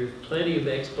 but there's plenty of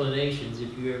explanations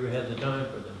if you ever have the time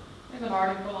for them. There's an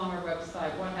article on our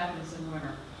website, What Happens in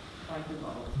Winter, by Hugh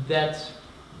Lovel.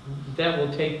 That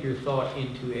will take your thought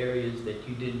into areas that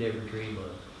you didn't ever dream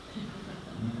of.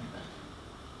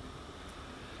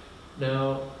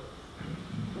 Now,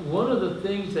 one of the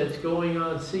things that's going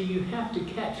on, see, you have to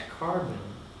catch carbon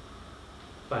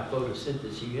by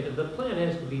photosynthesis. The plant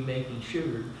has to be making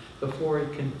sugar before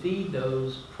it can feed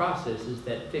those processes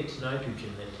that fix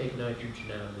nitrogen, that take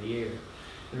nitrogen out of the air.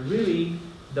 And really,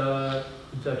 the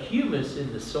humus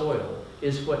in the soil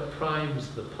is what primes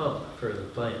the pump for the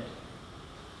plant.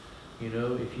 You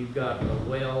know, if you've got a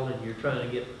well and you're trying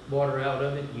to get water out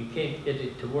of it, and you can't get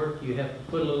it to work, you have to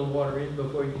put a little water in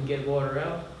before you can get water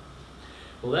out.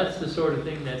 Well, that's the sort of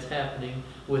thing that's happening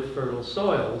with fertile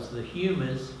soils. The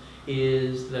humus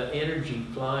is the energy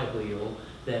flywheel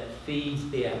that feeds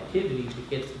the activity that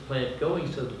gets the plant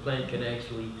going, so the plant can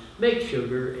actually make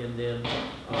sugar and then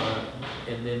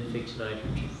fix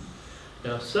nitrogen.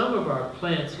 Now, some of our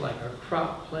plants, like our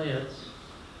crop plants,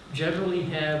 generally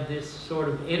have this sort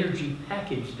of energy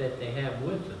package that they have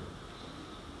with them.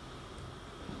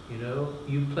 You know,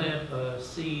 you plant a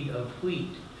seed of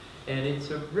wheat, and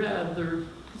it's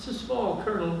a small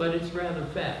kernel, but it's rather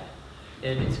fat,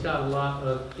 and it's got a lot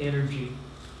of energy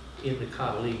in the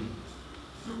cotyledon.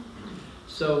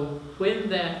 So when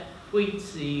that wheat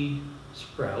seed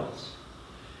sprouts,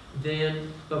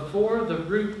 then before the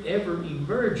root ever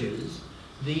emerges,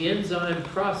 the enzyme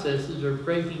processes are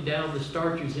breaking down the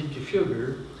starches into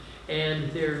sugar,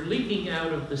 and they're leaking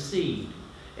out of the seed.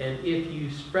 And if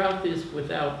you sprout this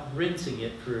without rinsing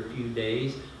it for a few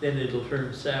days, then it'll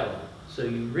turn sour. So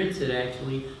you rinse it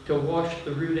actually to wash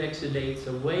the root exudates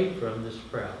away from the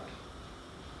sprout.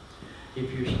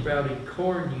 If you're sprouting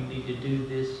corn, you need to do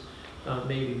this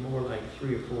maybe more like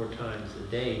 3 or 4 times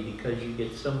a day, because you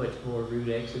get so much more root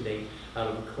exudate out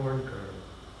of a corn kernel.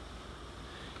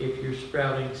 If you're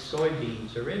sprouting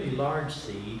soybeans or any large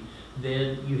seed,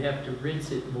 then you have to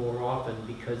rinse it more often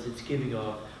because it's giving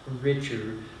off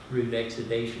richer root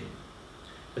exudation.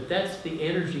 But that's the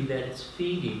energy that it's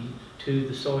feeding to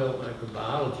the soil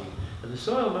microbiology. And the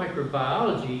soil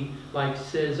microbiology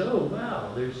says, oh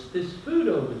wow, there's this food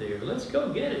over there, let's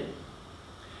go get it.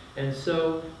 And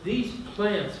so these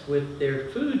plants with their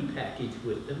food package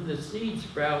with them, the seed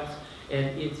sprouts, and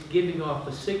it's giving off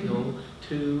a signal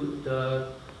to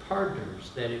the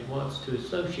partners that it wants to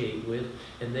associate with,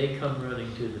 and they come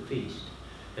running to the feast.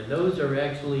 And those are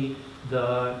actually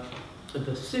the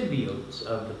symbiotes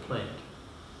of the plant.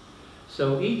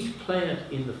 So each plant,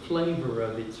 in the flavor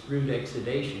of its root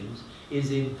exudations,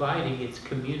 is inviting its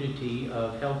community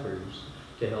of helpers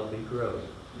to help it grow.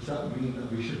 Does that mean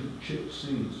that we shouldn't chip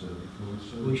seeds before we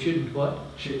sow them? We shouldn't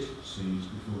what? Chip seeds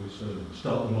before we sow them.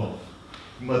 Start them off.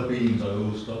 My beans, I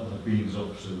always start my beans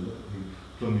off so that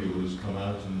the plumule come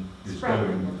out and is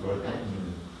going before I put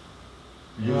them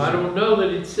in. Well, I don't know that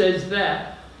it says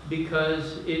that,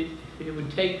 because it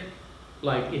would take,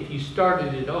 if you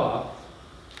started it off,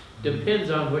 depends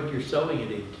on what you're sowing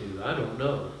it into. I don't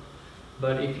know.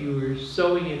 But if you were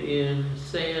sowing it in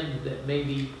sand that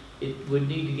maybe it would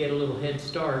need to get a little head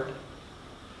start,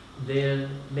 then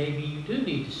maybe you do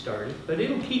need to start it. But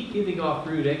it'll keep giving off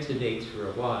root exudates for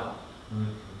a while.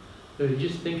 So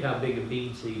just think how big a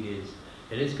bean seed is.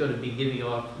 And it's going to be giving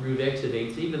off root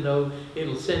exudates. Even though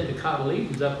it'll send the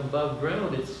cotyledons up above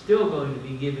ground, it's still going to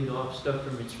be giving off stuff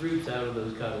from its roots out of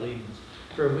those cotyledons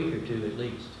for a week or 2 at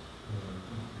least.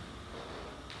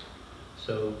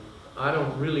 So I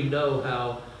don't really know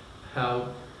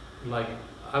how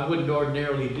I wouldn't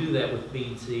ordinarily do that with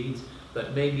bean seeds,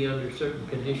 but maybe under certain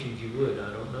conditions you would,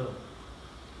 I don't know.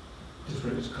 just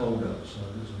when it's cold outside,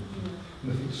 isn't it?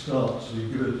 And if it starts, so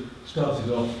you've got to start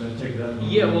it off and then take it out.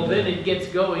 Yeah, well then it gets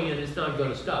going and it's not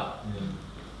going to stop. Yeah.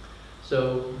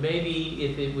 So maybe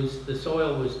if it was, the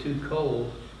soil was too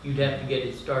cold, you'd have to get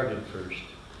it started first.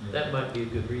 Yeah. That might be a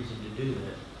good reason to do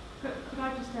that. Could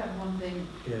I just add one thing?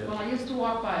 Yeah. When I used to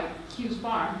walk by Hugh's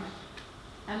farm,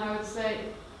 and I would say,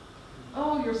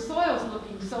 "Oh, your soil's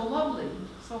looking so lovely,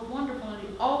 so wonderful," and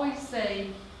he'd always say,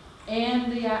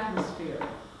 "and the atmosphere."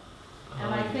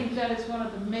 And I think that is one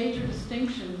of the major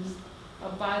distinctions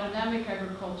of biodynamic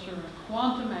agriculture and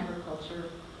quantum agriculture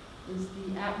is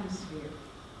the atmosphere.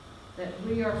 That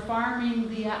we are farming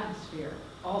the atmosphere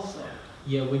also.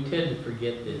 Yeah, we tend to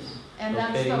forget this. And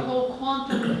that's Okay. the whole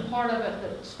quantum part of it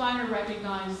that Steiner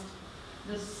recognized,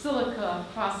 the silica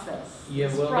process. Yeah,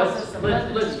 this well, process of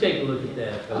let's leavening. take a look at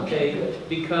that, Okay, okay? good.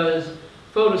 Because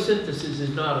photosynthesis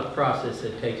is not a process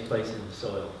that takes place in the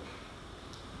soil.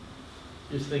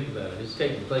 Just think about it, it's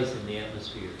taking place in the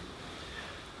atmosphere.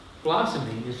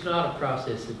 Blossoming is not a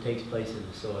process that takes place in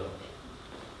the soil.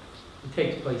 It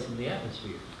takes place in the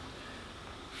atmosphere.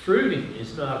 Fruiting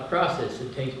is not a process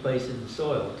that takes place in the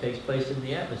soil. It takes place in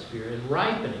the atmosphere. And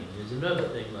ripening is another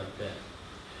thing like that.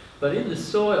 But in the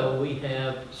soil, we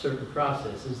have certain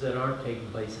processes that aren't taking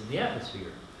place in the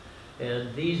atmosphere.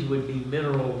 And these would be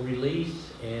mineral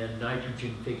release and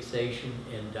nitrogen fixation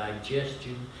and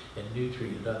digestion and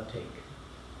nutrient uptake.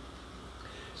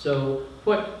 So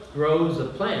what grows a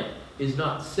plant is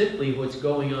not simply what's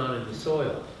going on in the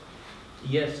soil.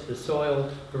 Yes, the soil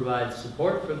provides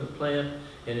support for the plant,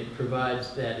 and it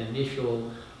provides that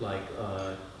initial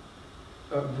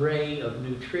array of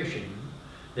nutrition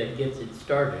that gets it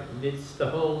started. And it's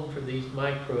the home for these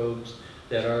microbes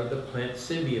that are the plant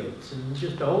symbiotes, and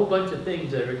just a whole bunch of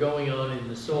things that are going on in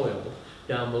the soil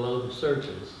down below the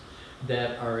surface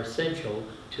that are essential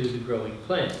to the growing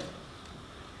plant.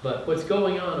 But what's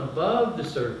going on above the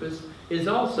surface is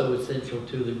also essential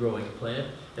to the growing plant,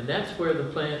 and that's where the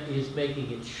plant is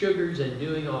making its sugars and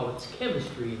doing all its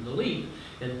chemistry in the leaf.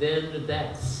 And then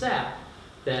that sap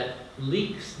that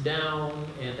leaks down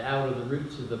and out of the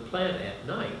roots of the plant at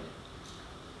night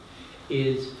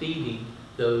is feeding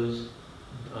those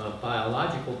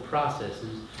biological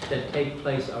processes that take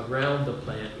place around the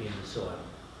plant in the soil.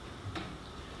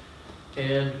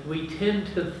 And we tend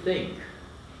to think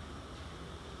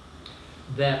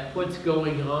that what's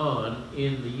going on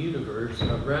in the universe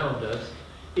around us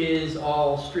is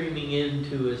all streaming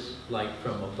into us like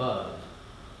from above.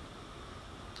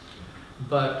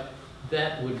 But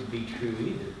that wouldn't be true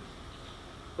either.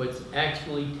 What's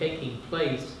actually taking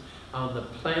place on the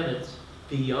planets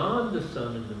beyond the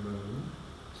sun and the moon,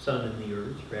 sun and the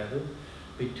earth rather,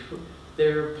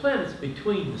 there are planets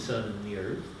between the sun and the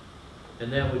earth,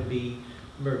 and that would be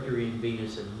Mercury and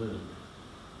Venus and the moon.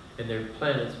 And there are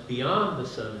planets beyond the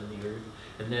sun and the earth,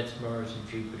 and that's Mars and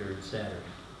Jupiter and Saturn.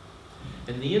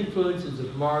 And the influences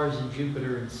of Mars and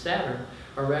Jupiter and Saturn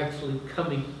are actually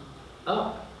coming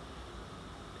up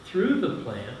through the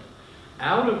plant,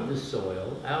 out of the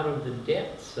soil, out of the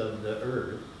depths of the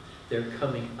earth. They're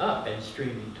coming up and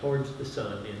streaming towards the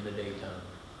sun in the daytime.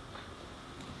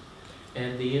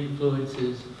 And the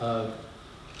influences of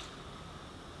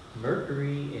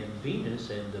Mercury and Venus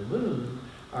and the moon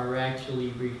are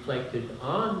actually reflected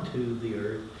onto the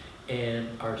earth and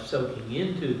are soaking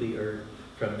into the earth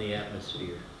from the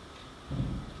atmosphere.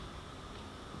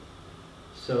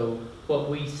 So what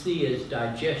we see as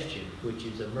digestion, which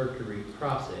is a mercury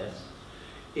process,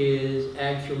 is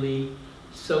actually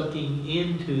soaking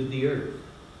into the earth.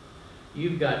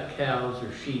 You've got cows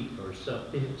or sheep or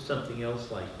something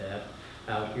else like that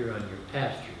out here on your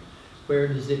pasture. Where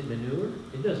does it manure?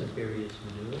 It doesn't bury its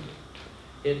manure.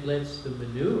 It lets the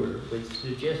manure, with its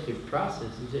digestive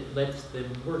processes, it lets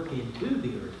them work into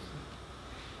the earth.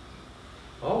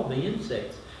 All the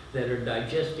insects that are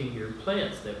digesting your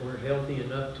plants that weren't healthy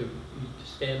enough to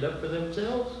stand up for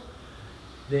themselves,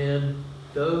 then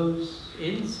those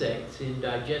insects in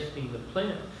digesting the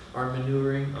plant are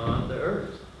manuring on the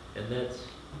earth, and that's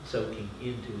soaking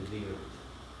into the earth.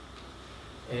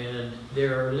 And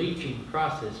there are leaching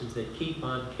processes that keep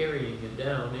on carrying it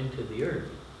down into the earth.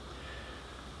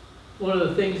 One of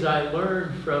the things I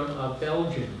learned from a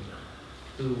Belgian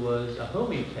who was a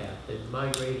homeopath and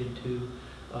migrated to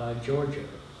Georgia.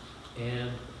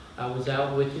 And I was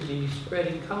out with him and he's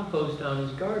spreading compost on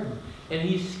his garden and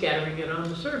he's scattering it on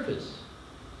the surface.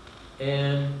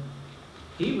 And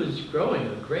he was growing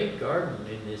a great garden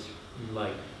in this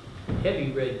like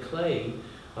heavy red clay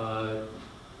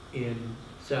in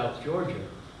South Georgia.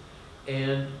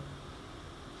 And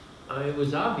it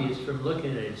was obvious from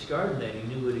looking at his garden that he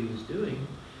knew what he was doing.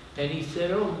 And he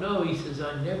said, oh no, he says,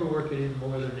 I never work it in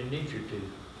more than an inch or two.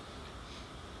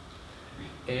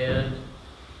 And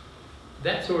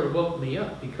that sort of woke me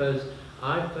up, because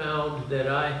I found that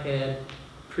I had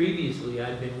previously,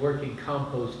 I'd been working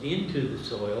compost into the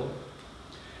soil,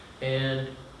 and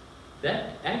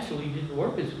that actually didn't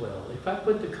work as well. If I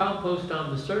put the compost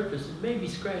on the surface and maybe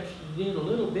scratched it in a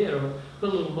little bit or put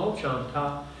a little mulch on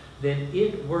top, then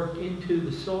it worked into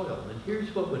the soil. And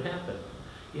here's what would happen.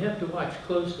 You have to watch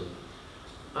closely.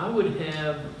 I would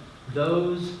have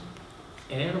those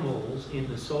animals in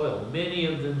the soil, many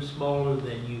of them smaller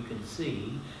than you can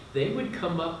see. They would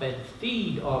come up and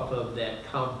feed off of that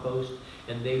compost,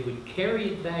 and they would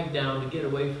carry it back down to get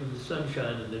away from the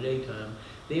sunshine in the daytime.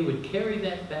 They would carry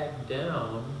that back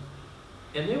down,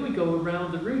 and they would go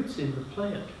around the roots in the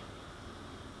plant.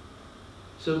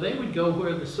 So they would go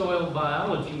where the soil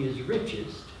biology is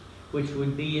richest, which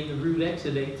would be in the root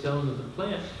exudate zone of the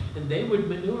plant, and they would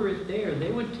manure it there.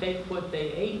 They would take what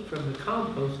they ate from the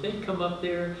compost, they'd come up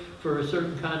there for a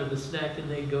certain kind of a snack, and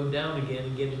they'd go down again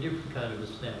and get a different kind of a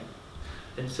snack.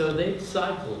 And so they'd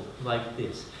cycle like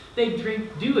this. They'd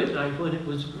drink dew at night when it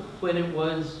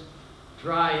was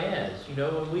dry as, you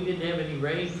know, when we didn't have any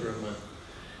rain for a month.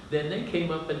 Then they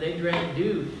came up and they drank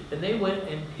dew, and they went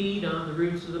and peed on the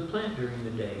roots of the plant during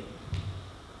the day.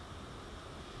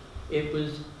 It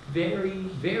was very,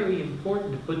 very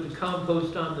important to put the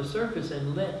compost on the surface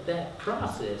and let that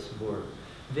process work.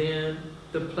 Then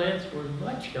the plants were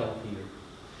much healthier.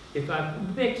 If I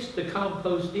mixed the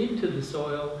compost into the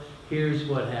soil, here's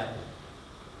what happened.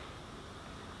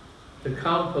 The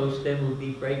compost then would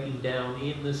be breaking down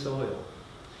in the soil,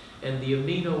 and the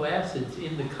amino acids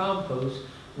in the compost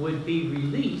would be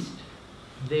released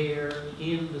there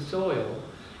in the soil,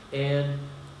 and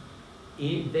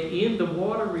in the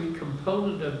watery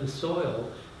component of the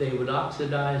soil, they would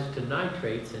oxidize to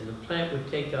nitrates, and the plant would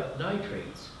take up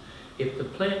nitrates. If the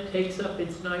plant takes up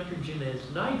its nitrogen as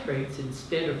nitrates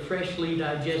instead of freshly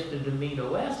digested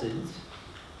amino acids,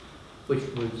 which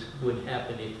would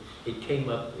happen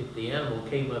if the animal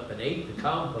came up and ate the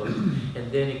compost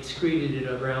and then excreted it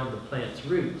around the plant's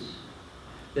roots,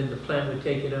 then the plant would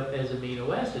take it up as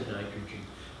amino acid nitrogen.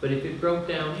 But if it broke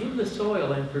down in the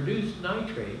soil and produced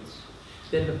nitrates,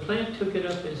 then the plant took it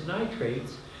up as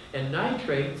nitrates, and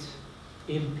nitrates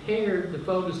impaired the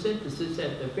photosynthesis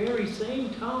at the very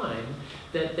same time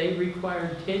that they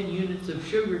required 10 units of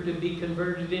sugar to be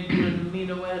converted into an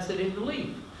amino acid in the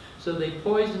leaf. So they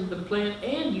poisoned the plant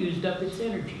and used up its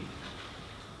energy.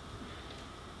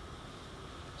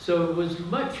 So it was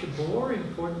much more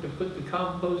important to put the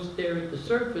compost there at the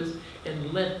surface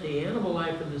and let the animal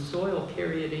life in the soil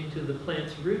carry it into the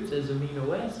plant's roots as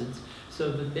amino acids,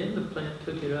 so that then the plant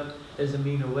took it up as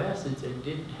amino acids and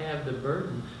didn't have the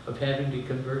burden of having to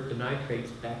convert the nitrates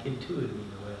back into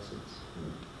amino acids.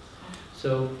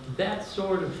 So that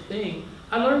sort of thing,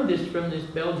 I learned this from this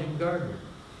Belgian gardener.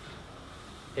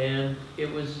 And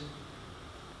it was,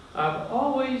 I've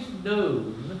always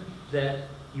known that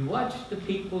you watch the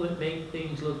people that make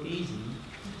things look easy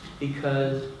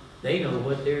because they know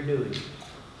what they're doing.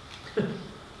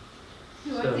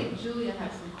 I think Julia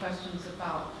has some questions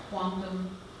about quantum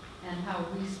and how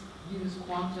we use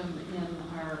quantum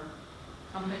in our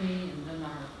company and in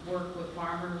our work with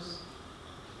farmers.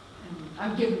 And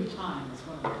I'm giving time as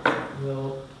well.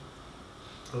 Well,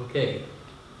 okay.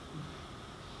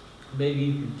 Maybe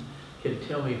you can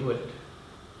tell me what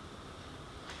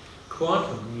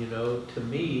quantum, you know, to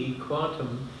me,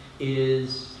 quantum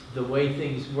is the way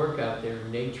things work out there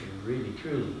in nature, really,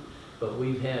 truly. But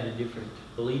we've had a different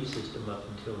belief system up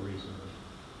until recently.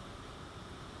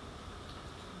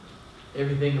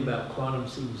 Everything about quantum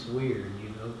seems weird, you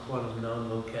know, quantum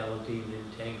non-locality and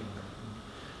entanglement,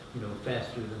 and, you know,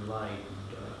 faster than light.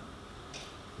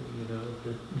 You know,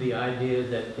 the idea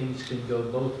that things can go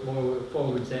both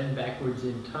forwards and backwards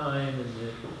in time,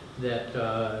 and that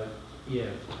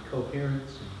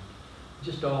coherence, and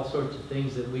just all sorts of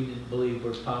things that we didn't believe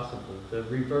were possible. The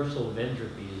reversal of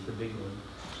entropy is the big one.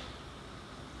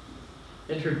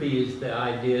 Entropy is the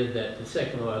idea that the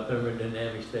second law of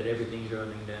thermodynamics, that everything's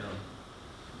running down.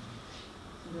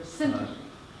 So there's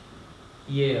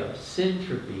syntropy.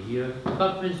 Syntropy.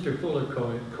 Buckminster Fuller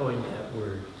coined that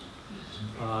word.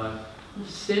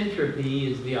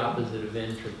 Syntropy is the opposite of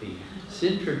entropy.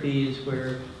 Syntropy is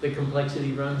where the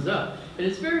complexity runs up. And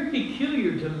it's very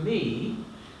peculiar to me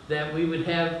that we would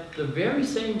have the very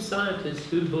same scientists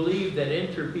who believe that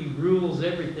entropy rules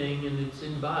everything and it's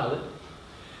inviolate.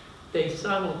 They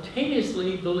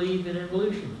simultaneously believe in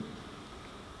evolution.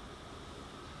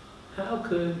 How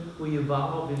could we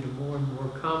evolve into more and more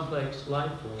complex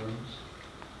life forms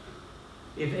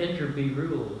if entropy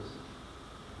rules.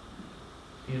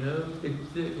 You know,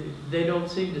 they don't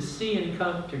seem to see any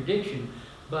contradiction,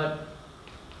 but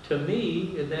to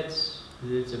me, it's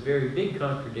a very big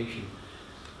contradiction.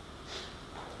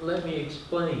 Let me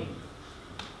explain.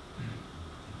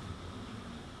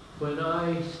 When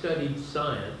I studied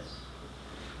science,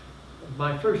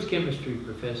 my first chemistry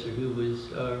professor, who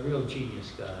was a real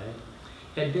genius guy,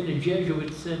 had been a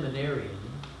Jesuit seminarian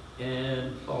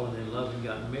and fallen in love and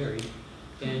gotten married,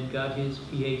 and got his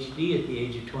PhD at the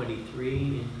age of 23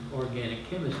 in organic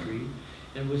chemistry,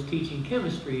 and was teaching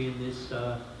chemistry in this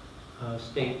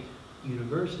state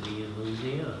university in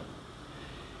Louisiana.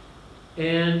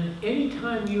 And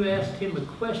anytime you asked him a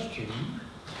question,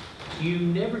 you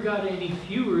never got any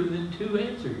fewer than 2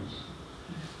 answers.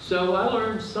 So I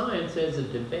learned science as a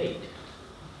debate.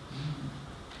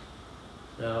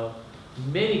 Now,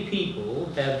 many people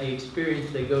have the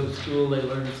experience, they go to school, they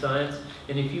learn science,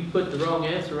 and if you put the wrong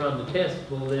answer on the test,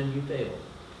 well, then you fail.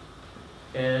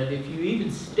 And if you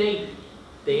even state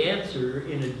the answer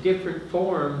in a different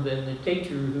form than the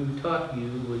teacher who taught you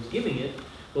was giving it,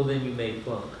 well, then you may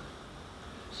flunk.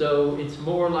 So it's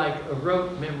more like a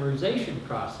rote memorization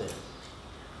process.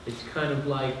 It's kind of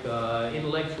like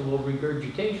intellectual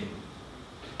regurgitation.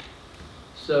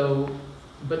 So,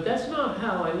 but that's not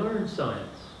how I learned science.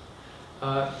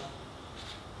 I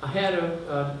had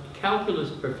a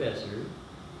calculus professor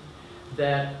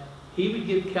that he would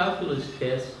give calculus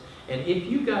tests, and if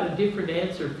you got a different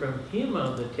answer from him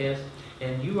on the test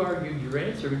and you argued your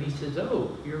answer and he says,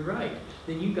 oh, you're right,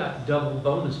 then you got double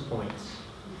bonus points.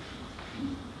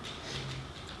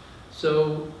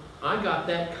 So I got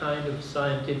that kind of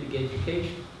scientific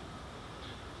education.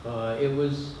 It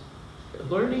was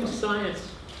learning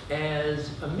science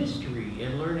as a mystery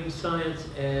and learning science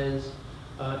as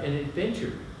an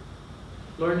adventure.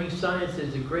 Learning science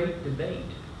as a great debate.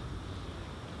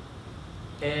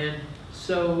 And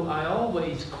so I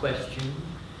always questioned,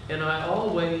 and I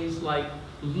always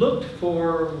looked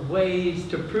for ways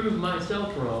to prove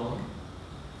myself wrong,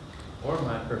 or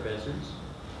my professors,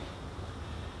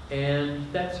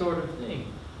 and that sort of thing.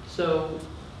 So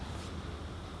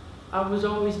I was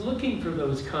always looking for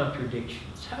those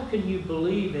contradictions. How can you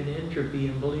believe in entropy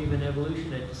and believe in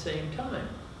evolution at the same time?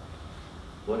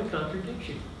 What a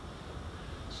contradiction.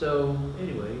 So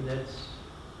anyway, that's...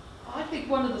 I think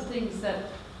one of the things that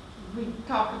we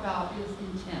talk about is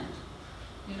intent,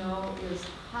 you know, is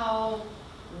how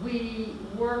we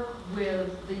work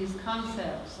with these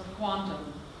concepts of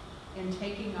quantum in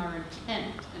taking our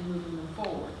intent and moving them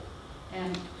forward.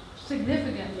 And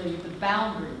significantly, the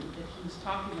boundary that he was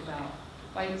talking about,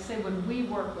 like say when we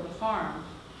work with a farm,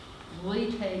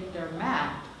 we take their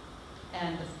map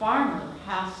and the farmer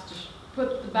has to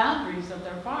put the boundaries of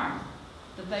their farm,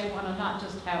 that they want to not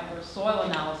just have their soil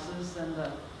analysis and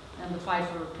the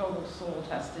Pfeiffer total soil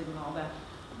testing and all that,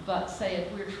 but say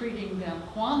if we're treating them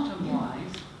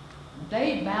quantum-wise,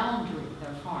 they boundary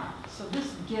their farm. So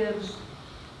this gives,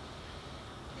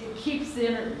 it keeps the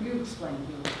inner, you explain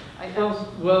to me.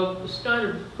 Well,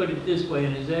 Steiner put it this way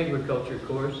in his agriculture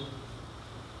course,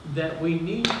 that we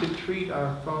need to treat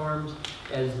our farms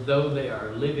as though they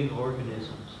are living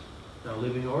organisms. Now,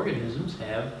 living organisms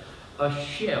have a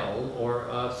shell or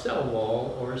a cell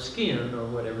wall or a skin or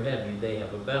whatever have you. They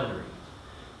have a boundary.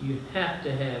 You have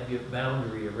to have your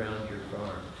boundary around your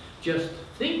farm. Just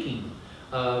thinking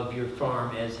of your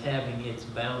farm as having its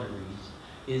boundaries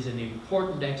is an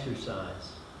important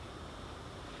exercise.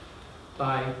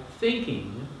 By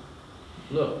thinking,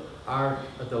 look,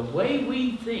 the way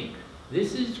we think,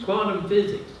 this is quantum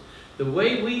physics, the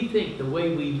way we think, the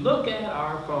way we look at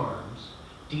our farms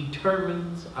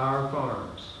determines our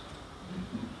farms.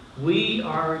 We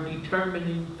are a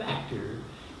determining factor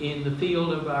in the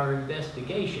field of our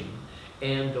investigation,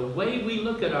 and the way we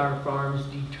look at our farms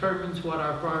determines what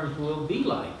our farms will be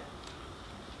like.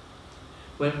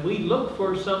 When we look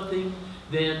for something,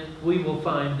 then we will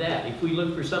find that. If we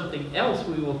look for something else,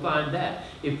 we will find that.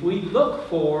 If we look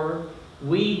for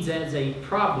weeds as a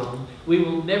problem, we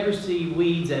will never see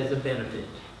weeds as a benefit.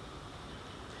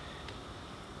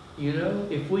 You know,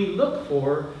 if we look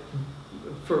for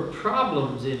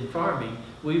problems in farming,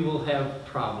 we will have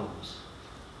problems.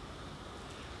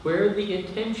 Where the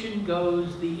attention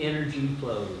goes, the energy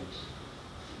flows.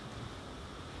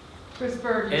 Chris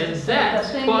Bird and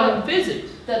that's quantum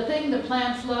physics. The thing the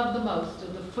plants love the most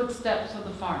are the footsteps of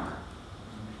the farmer.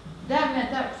 That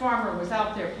meant that farmer was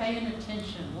out there paying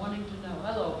attention, wanting to know,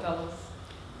 hello, fellas,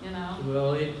 you know?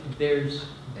 Well, there's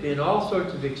been all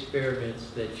sorts of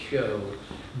experiments that show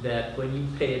that when you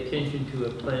pay attention to a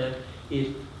plant,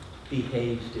 it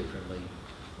behaves differently.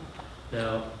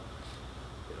 Now,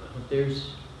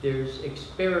 there's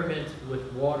experiments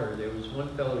with water. There was one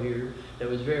fellow here that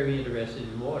was very interested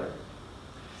in water.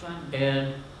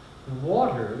 And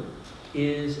water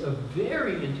is a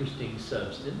very interesting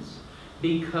substance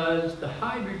because the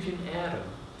hydrogen atom,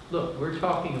 look, we're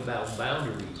talking about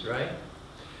boundaries, right?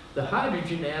 The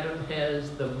hydrogen atom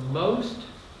has the most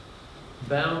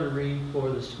boundary for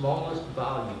the smallest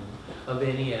volume of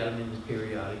any atom in the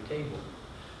periodic table.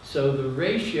 So the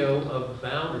ratio of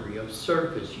boundary, of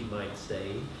surface, you might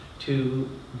say, to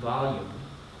volume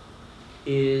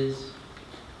is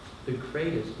the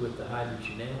greatest with the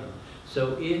hydrogen atom.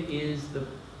 So it is the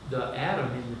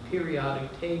atom in the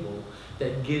periodic table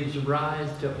that gives rise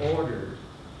to order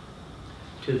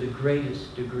to the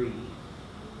greatest degree.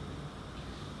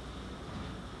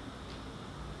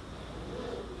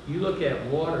 You look at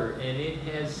water and it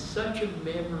has such a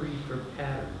memory for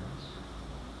patterns.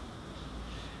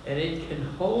 And it can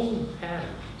hold patterns.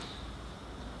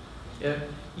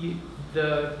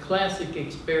 The classic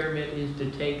experiment is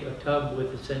to take a tub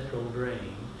with a central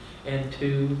drain and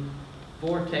to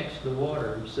vortex the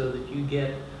water so that you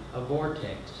get a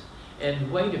vortex,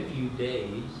 and wait a few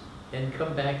days and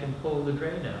come back and pull the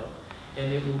drain out,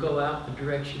 and it will go out the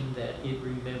direction that it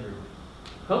remembered.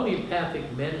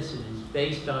 Homeopathic medicine is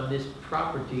based on this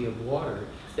property of water,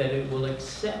 that it will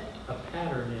accept a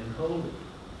pattern and hold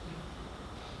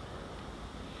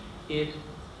it. It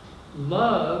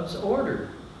loves order.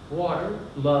 Water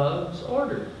loves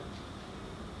order.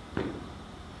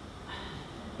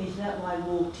 Is that why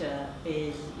water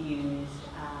is used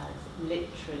as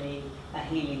literally a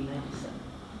healing medicine?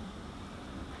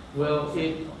 Well,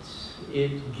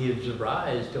 it gives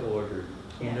rise to order,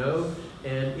 you know,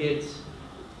 and it's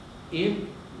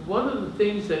one of the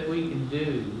things that we can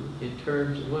do in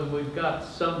terms of when we've got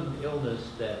some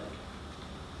illness that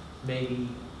maybe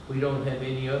we don't have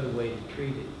any other way to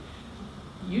treat it.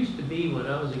 Used to be when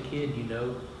I was a kid, you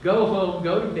know, go home,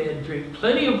 go to bed, drink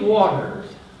plenty of water,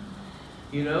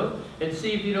 you know, and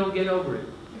see if you don't get over it.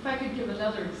 If I could give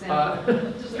another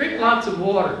example. Drink lots of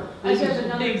water. This I is give a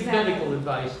another big example. medical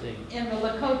advice thing. In the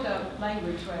Lakota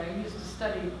language where I used to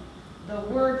study, the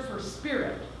word for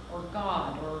spirit or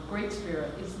God or great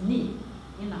spirit is ni,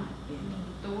 inai.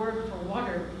 The word for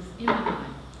water is imanai,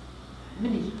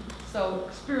 mini. So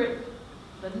spirit,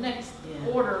 the next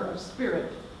order of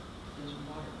spirit is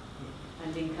water.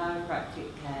 And in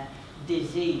chiropractic care,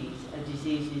 disease, a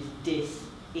disease is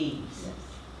dis-ease. Yes.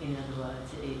 In other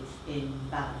words, it's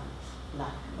imbalance,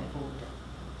 lack of order.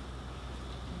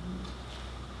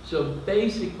 So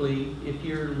basically, if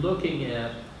you're looking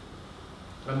at,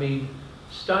 I mean,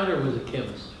 Steiner was a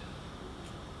chemist.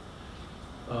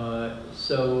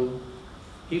 So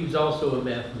he was also a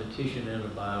mathematician and a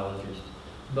biologist,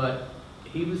 but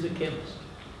he was a chemist.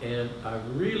 And I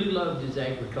really loved his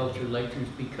agriculture lectures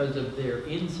because of their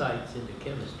insights into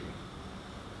chemistry.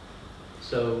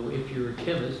 So if you're a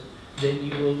chemist, then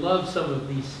you will love some of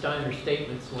these Steiner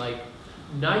statements like,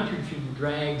 nitrogen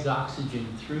drags oxygen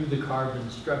through the carbon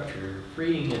structure,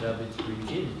 freeing it of its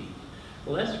rigidity.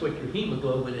 Well, that's what your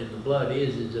hemoglobin in the blood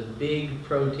is a big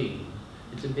protein.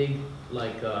 It's a big,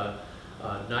 like,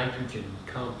 nitrogen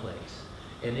complex.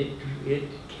 And it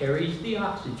carries the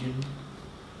oxygen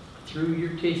through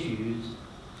your tissues,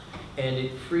 and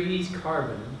it frees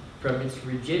carbon from its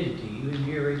rigidity, and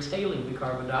you're exhaling the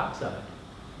carbon dioxide.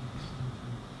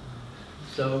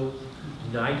 So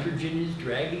nitrogen is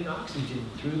dragging oxygen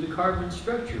through the carbon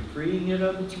structure, freeing it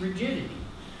of its rigidity.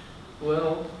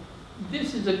 Well,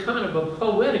 this is a kind of a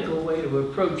poetical way to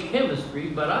approach chemistry,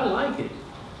 but I like it.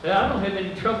 I don't have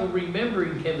any trouble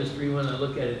remembering chemistry when I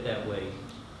look at it that way,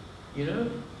 you know?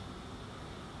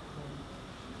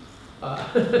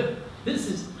 This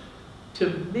is, to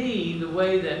me, the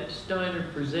way that Steiner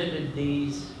presented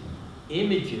these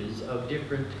images of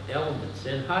different elements,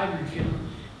 and hydrogen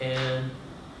and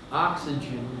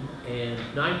oxygen and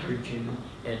nitrogen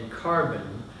and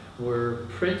carbon were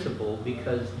principal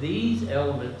because these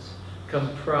elements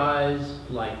comprise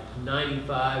like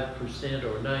 95%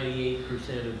 or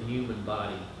 98% of the human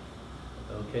body,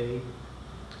 okay?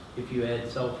 If you add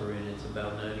sulfur in, it's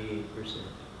about 98%.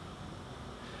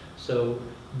 So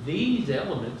these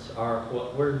elements are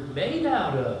what we're made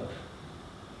out of.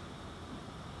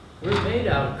 We're made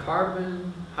out of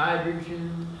carbon,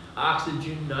 hydrogen,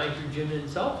 oxygen, nitrogen, and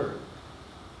sulfur.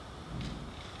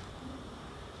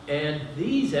 And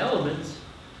these elements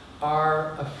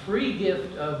are a free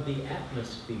gift of the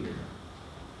atmosphere.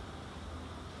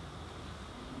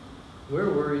 We're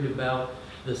worried about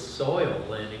the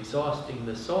soil and exhausting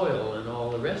the soil and all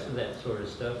the rest of that sort of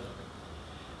stuff.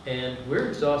 And we're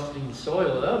exhausting the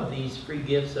soil of these free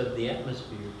gifts of the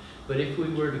atmosphere. But if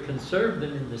we were to conserve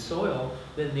them in the soil,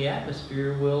 then the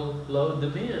atmosphere will load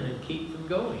them in and keep them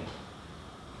going.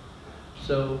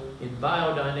 So in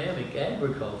biodynamic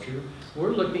agriculture,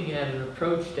 we're looking at an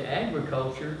approach to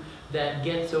agriculture that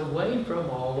gets away from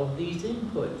all of these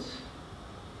inputs.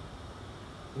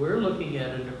 We're looking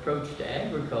at an approach to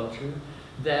agriculture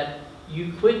that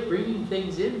you quit bringing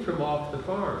things in from off the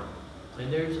farm.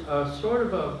 And there's a sort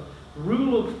of a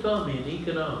rule of thumb in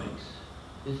economics.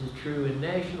 This is true in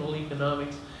national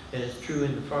economics, and it's true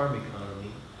in the farm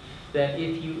economy, that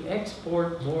if you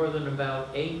export more than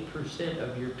about 8%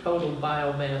 of your total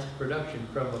biomass production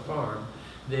from a farm,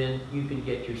 then you can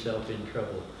get yourself in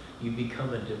trouble. You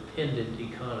become a dependent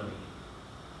economy.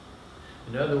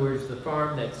 In other words, the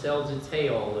farm that sells its hay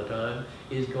all the time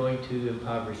is going to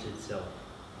impoverish itself.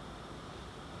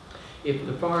 If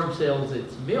the farm sells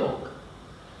its milk,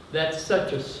 that's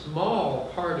such a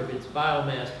small part of its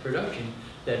biomass production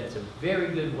that it's a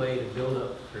very good way to build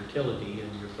up fertility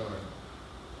in your farm.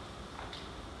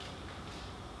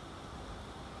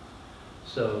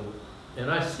 So, and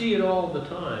I see it all the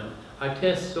time. I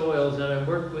test soils and I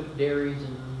work with dairies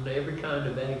and every kind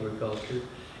of agriculture,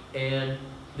 and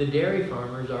the dairy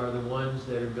farmers are the ones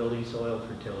that are building soil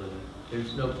fertility.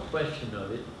 There's no question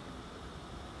of it.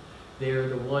 They're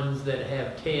the ones that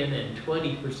have 10 and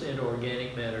 20%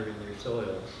 organic matter in their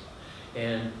soils,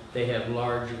 and they have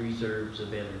large reserves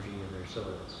of energy in their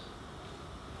soils.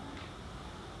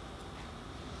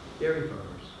 Dairy farmers.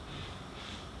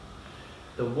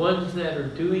 The ones that are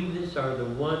doing this are the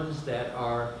ones that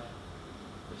are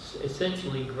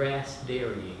essentially grass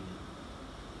dairying.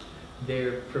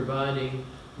 They're providing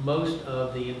most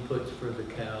of the inputs for the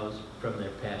cows from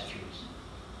their pastures.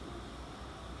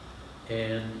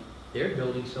 And they're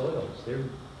building soils.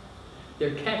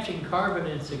 They're catching carbon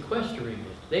and sequestering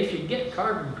it. They should get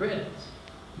carbon credits.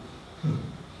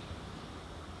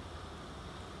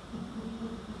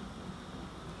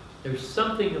 There's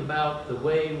something about the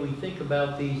way we think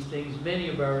about these things. Many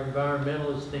of our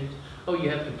environmentalists think, oh, you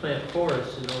have to plant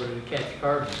forests in order to catch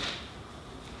carbon.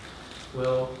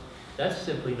 Well, that's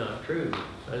simply not true.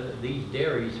 These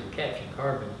dairies are catching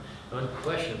carbon.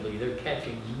 Unquestionably, they're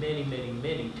catching many, many,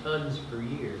 many tons per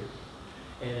year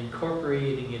and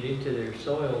incorporating it into their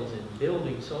soils and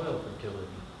building soil fertility.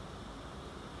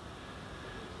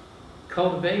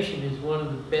 Cultivation is one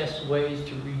of the best ways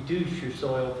to reduce your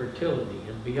soil fertility,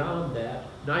 and beyond that,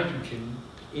 nitrogen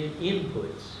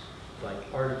inputs, like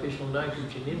artificial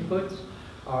nitrogen inputs,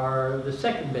 are the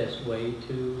second best way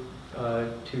to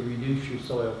reduce your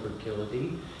soil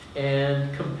fertility,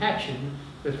 and compaction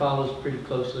follows pretty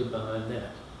closely behind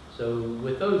that. So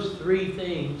with those three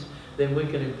things, then we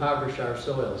can impoverish our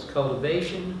soils: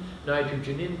 cultivation,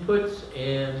 nitrogen inputs,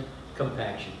 and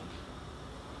compaction.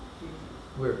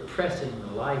 We're pressing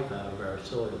the life out of our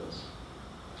soils.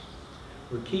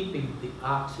 We're keeping the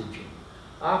oxygen.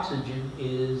 Oxygen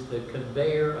is the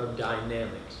conveyor of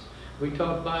dynamics. We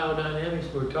talk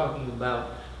biodynamics, we're talking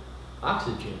about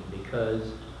oxygen,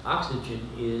 because oxygen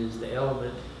is the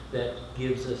element that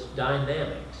gives us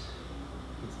dynamics.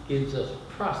 It gives us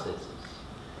processes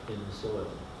in the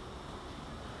soil.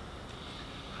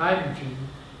 Hydrogen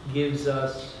gives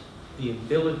us the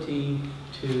ability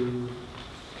to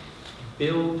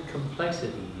build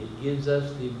complexity. It gives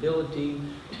us the ability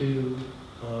to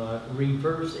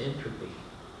reverse entropy.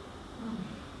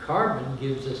 Carbon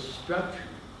gives us structure.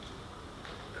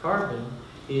 Carbon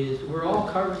is, we're all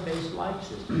carbon-based life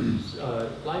systems,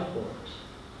 life forms.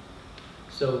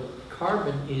 So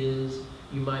carbon is,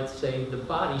 you might say, the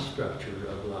body structure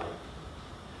of life.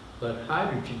 But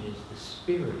hydrogen is the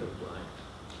spirit of life.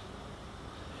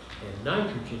 And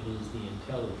nitrogen is the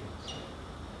intelligence.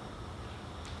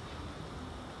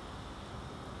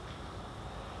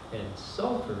 And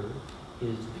sulfur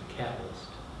is the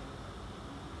catalyst.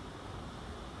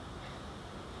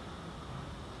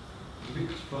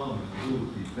 Mixed farming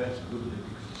would be better, wouldn't it?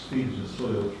 Because it speeds the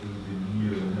soil through the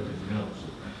manure and everything else.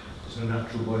 It's a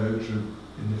natural biotope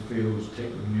in the fields,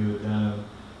 take the manure down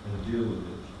and deal with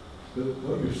it. But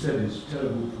what you've said is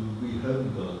terrible for we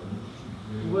home gardeners.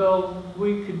 Well,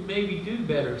 we could maybe do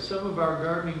better. Some of our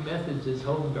gardening methods as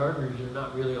home gardeners are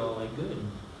not really all that good.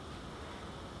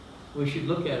 We should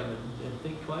look at them and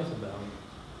think twice about them.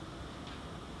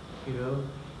 You know,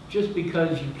 just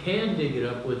because you can dig it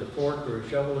up with a fork or a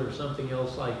shovel or something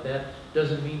else like that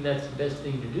doesn't mean that's the best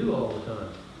thing to do all the time.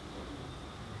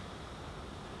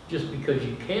 Just because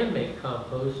you can make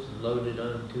compost and load it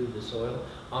onto the soil,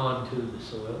 not into,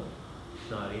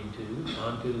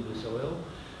 onto the soil,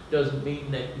 doesn't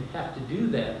mean that you have to do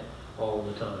that all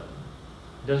the time.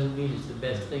 Doesn't mean it's the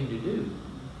best thing to do.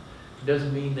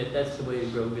 Doesn't mean that that's the way to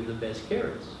grow the best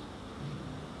carrots.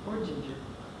 Or ginger.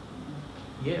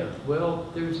 Yeah,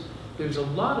 well, there's a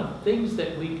lot of things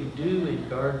that we could do in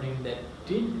gardening that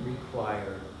didn't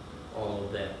require all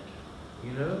of that,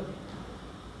 you know?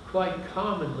 Quite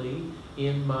commonly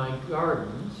in my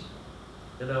gardens,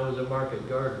 and I was a market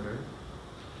gardener,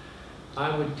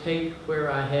 I would take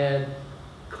where I had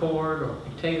corn or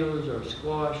potatoes or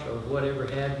squash or whatever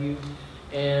have you,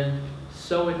 and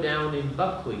sow it down in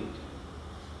buckwheat.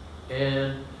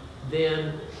 And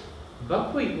then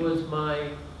buckwheat was my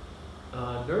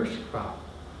nurse crop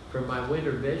for my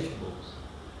winter vegetables.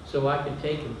 So I could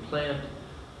take and plant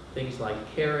things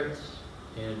like carrots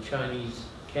and Chinese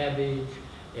cabbage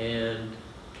and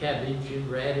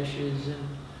radishes and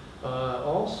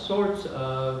all sorts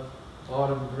of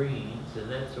autumn greens and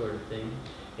that sort of thing,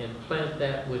 and plant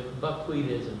that with buckwheat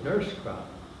as a nurse crop.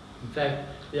 In fact,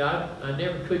 I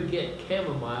never could get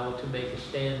chamomile to make a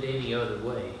stand any other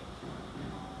way.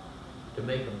 To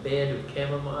make a bed of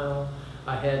chamomile,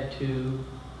 I had to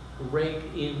rake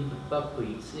in the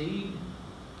buckwheat seed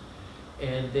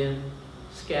and then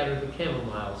scatter the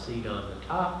chamomile seed on the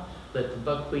top, let the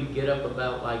buckwheat get up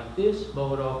about like this,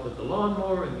 mow it off with the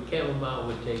lawnmower, and the chamomile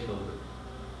would take over.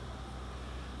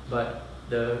 But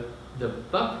the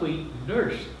buckwheat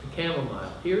nursed the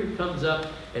chamomile. Here it comes up,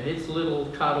 and its little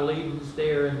cotyledons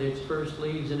there, and its first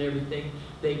leaves and everything,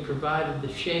 they provided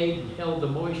the shade and held the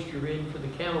moisture in for the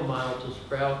chamomile to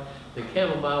sprout. The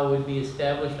chamomile would be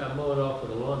established. I mow it off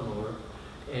with a lawnmower,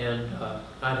 and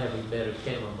I'd have a bed of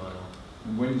chamomile.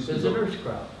 And when is It's a nurse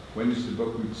crop. When is the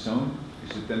buckwheat sown?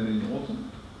 Is it then in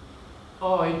autumn?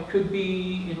 Oh, it could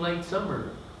be in late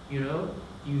summer, you know.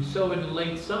 You sow it in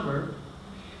late summer,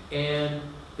 and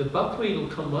the buckwheat will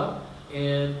come up,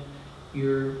 and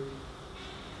you're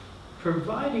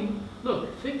providing,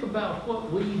 look, think about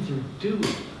what weeds are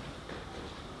doing.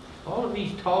 All of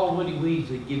these tall woody weeds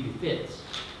that give you fits,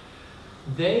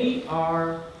 they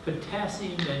are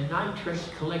potassium and nitrate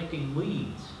collecting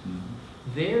weeds.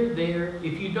 They're there.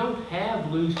 If you don't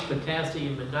have loose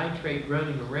potassium and nitrate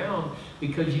running around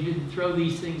because you didn't throw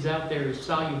these things out there as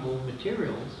soluble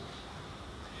materials,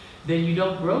 then you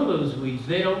don't grow those weeds.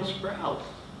 They don't sprout.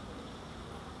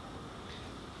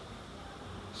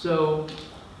 So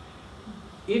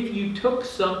if you took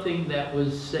something that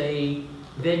was, say,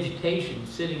 vegetation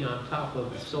sitting on top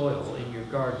of the soil in your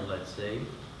garden, let's say,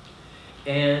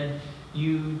 and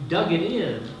you dug it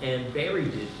in and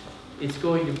buried it, it's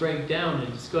going to break down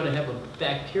and it's going to have a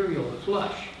bacterial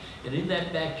flush. And in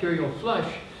that bacterial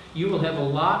flush, you will have a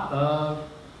lot of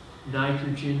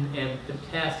nitrogen, and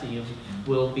potassium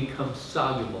will become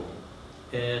soluble.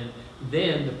 And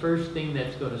then the first thing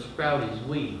that's going to sprout is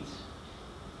weeds.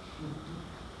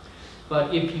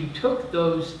 But if you took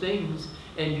those things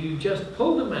and you just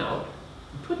pulled them out,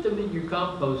 put them in your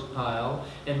compost pile,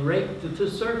 and raked the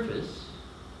surface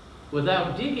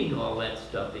without digging all that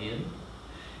stuff in,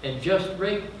 and just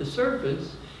raked the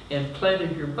surface and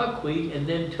planted your buckwheat, and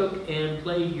then took and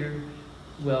laid your,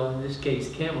 well, in this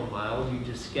case, chamomile, you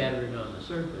just scatter it on the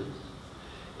surface,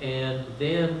 and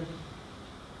then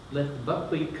let the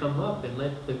buckwheat come up and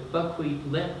let the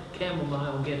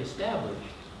chamomile get established,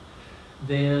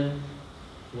 then,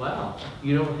 wow,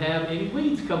 you don't have any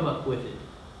weeds come up with it,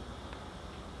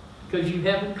 because you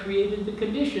haven't created the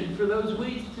condition for those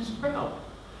weeds to sprout.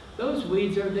 Those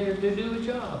weeds are there to do a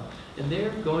job, and they're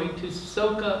going to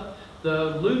soak up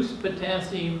the loose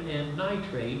potassium and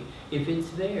nitrate if it's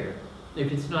there.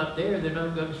 If it's not there, they're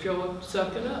not going to show up,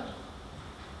 suck it up.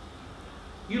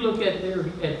 You look at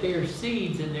their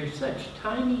seeds, and they're such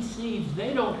tiny seeds.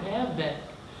 They don't have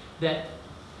that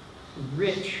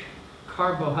rich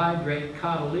carbohydrate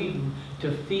cotyledon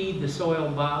to feed the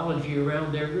soil biology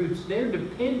around their roots. They're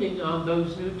depending on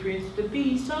those nutrients to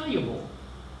be soluble,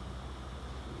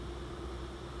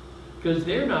 because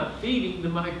they're not feeding the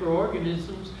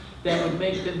microorganisms that would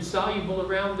make them soluble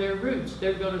around their roots.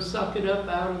 They're going to suck it up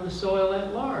out of the soil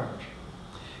at large.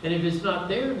 And if it's not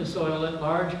there in the soil at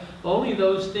large, only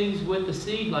those things with the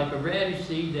seed, like a radish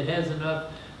seed that has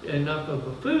enough of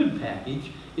a food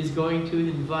package, is going to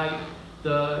invite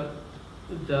the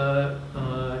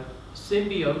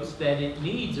symbiotes that it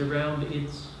needs around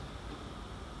its.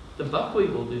 The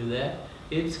buckwheat will do that.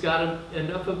 It's got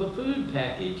enough of a food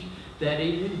package that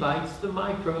it invites the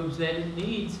microbes that it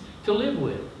needs to live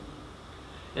with.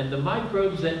 And the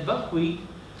microbes that buckwheat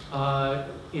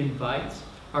invites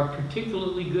are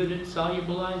particularly good at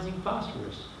solubilizing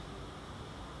phosphorus.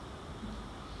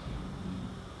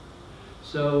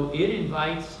 So it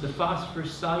invites the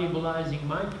phosphorus solubilizing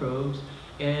microbes,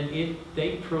 and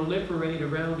they proliferate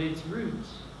around its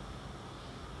roots.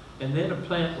 And then a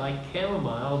plant like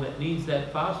chamomile that needs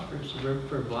that phosphorus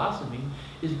for blossoming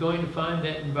is going to find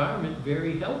that environment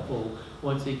very helpful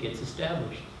once it gets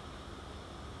established.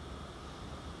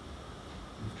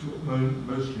 We've talked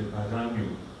mostly about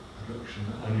annual production,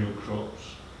 annual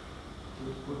crops.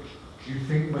 What do you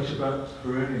think much about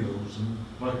perennials and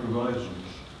mycorrhizals?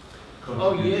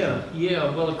 Oh yeah, yeah.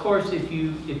 Well, of course, if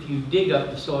you dig up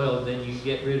the soil, then you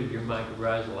get rid of your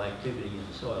mycorrhizal activity in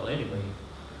the soil anyway.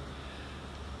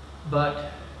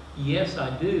 But yes,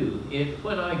 I do.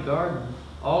 When I garden,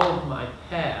 all of my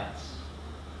paths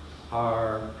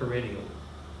are perennial.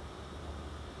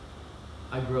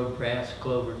 I grow grass,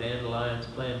 clover, dandelions,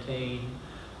 plantain,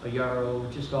 yarrow,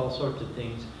 just all sorts of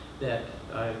things that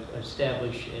I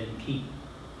establish and keep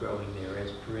growing there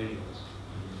as perennials.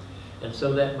 And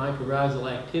so that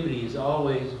mycorrhizal activity is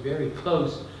always very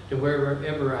close to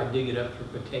wherever I dig it up for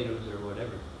potatoes or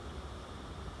whatever.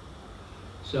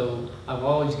 So I've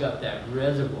always got that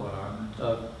reservoir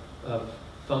of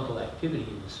fungal activity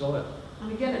in the soil.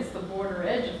 And again, it's the border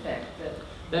edge effect that...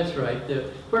 That's right.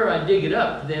 Where I dig it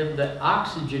up, then the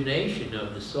oxygenation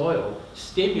of the soil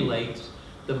stimulates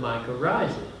the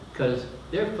mycorrhiza, because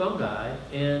they're fungi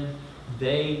and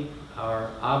they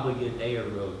are obligate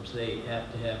aerobes. They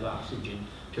have to have oxygen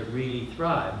to really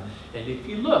thrive. And if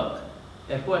you look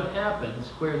at what happens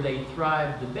where they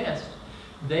thrive the best,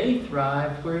 they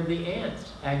thrive where the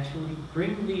ants actually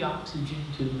bring the oxygen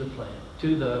to the plant,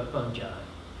 to the fungi.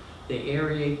 They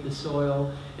aerate the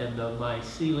soil and the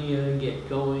mycelia get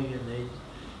going,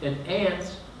 and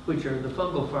ants, which are the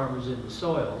fungal farmers in the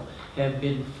soil, have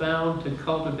been found to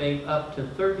cultivate up to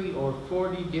 30 or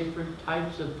 40 different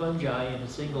types of fungi in a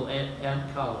single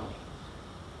ant colony.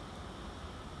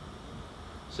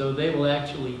 So they will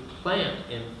actually plant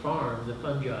and farm the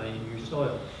fungi in your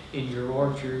soil, in your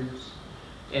orchards,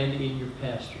 and in your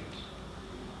pastures.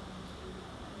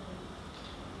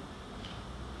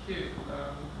 Hugh,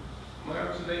 my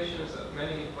observation is that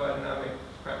many biodynamic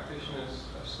practitioners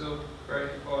are still very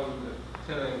fond of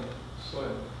tilling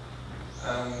soil.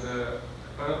 And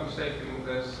if I'm not mistaken,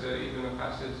 there's even a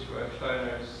passage where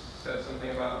Steiner said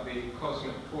something about the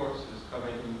cosmic forces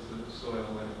coming into the soil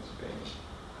when it's being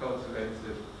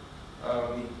cultivated.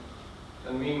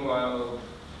 And meanwhile,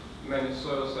 many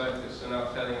soil scientists are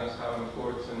now telling us how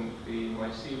important the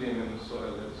mycelium in the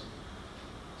soil is.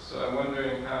 So I'm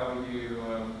wondering how you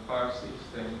parse these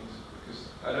things, because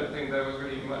I don't think there was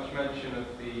really much mention of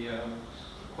the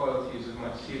qualities of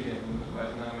mycelium in the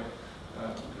biodynamic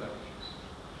lectures.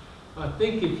 I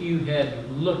think if you had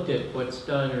looked at what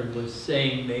Steiner was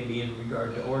saying, maybe in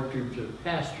regard to orchards or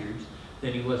pastures,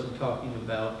 then he wasn't talking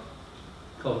about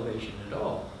cultivation at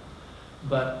all.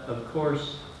 But of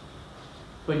course,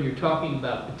 when you're talking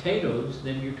about potatoes,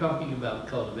 then you're talking about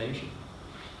cultivation.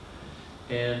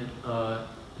 And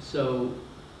so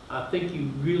I think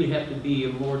you really have to be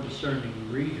a more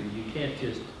discerning reader. You can't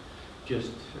just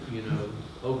you know,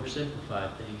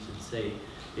 oversimplify things and say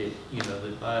that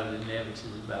biodynamics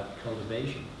is about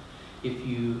cultivation. If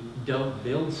you don't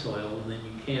build soil, then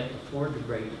you can't afford to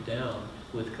break it down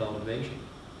with cultivation.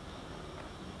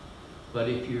 But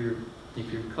if you're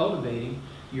cultivating,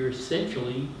 you're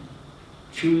essentially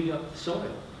chewing up the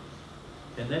soil,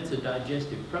 and that's a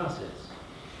digestive process.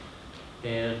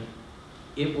 And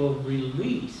it will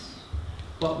release.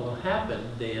 What will happen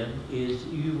then is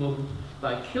you will,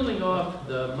 by killing off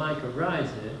the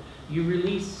mycorrhiza, you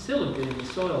release silica in the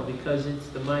soil, because it's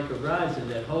the mycorrhiza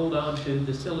that hold on to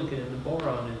the silica and the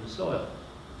boron in the soil.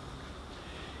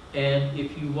 And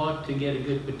if you want to get a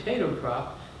good potato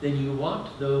crop, then you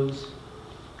want those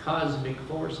cosmic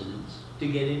forces to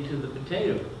get into the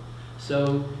potato.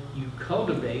 So you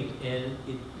cultivate and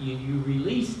you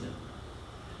release them.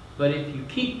 But if you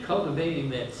keep cultivating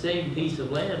that same piece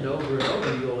of land over and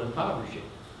over, you'll impoverish it.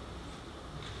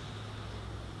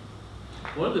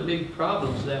 One of the big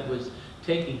problems that was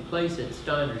taking place at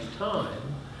Steiner's time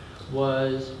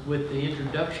was with the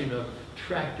introduction of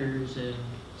tractors and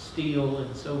steel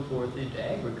and so forth into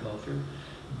agriculture,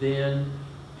 then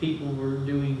people were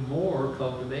doing more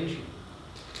cultivation.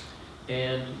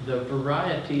 And the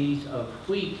varieties of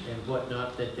wheat and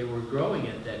whatnot that they were growing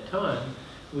at that time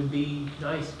would be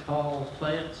nice tall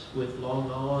plants with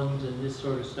long awns and this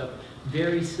sort of stuff,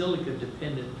 very silica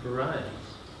dependent varieties.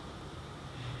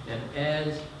 And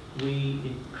as we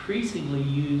increasingly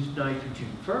used nitrogen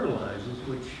fertilizers,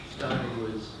 which Steiner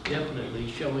was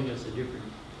definitely showing us a different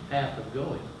path of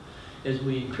going, as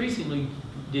we increasingly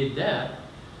did that,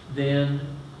 then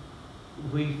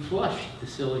we flushed the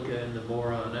silica and the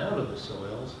boron out of the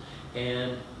soils,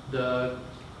 and the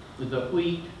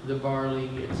wheat, the barley,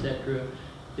 etc.,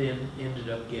 then ended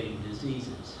up getting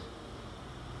diseases.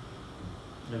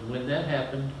 And when that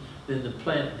happened, then the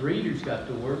plant breeders got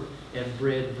to work and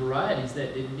bred varieties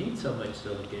that didn't need so much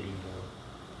silica anymore.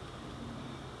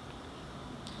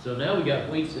 So now we got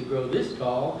wheats that grow this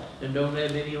tall and don't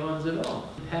have any ones at all.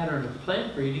 The pattern of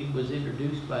plant breeding was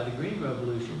introduced by the Green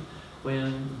Revolution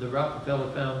when the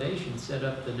Rockefeller Foundation set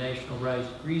up the National Rice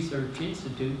Research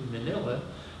Institute in Manila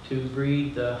to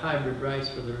breed the hybrid rice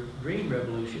for the Green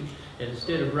Revolution. And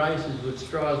instead of rices with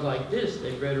straws like this,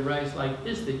 they bred a rice like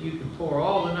this that you can pour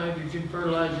all the nitrogen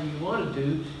fertilizer you wanted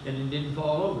to and it didn't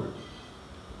fall over.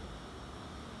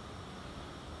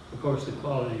 Of course, the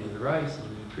quality of the rice and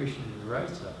the nutrition in the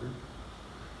rice suffered.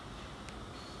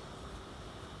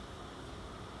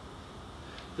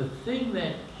 The thing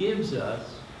that gives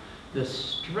us the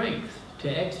strength to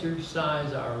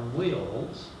exercise our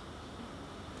wills,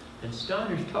 and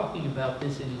Steiner's talking about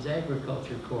this in his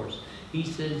agriculture course. He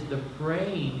says the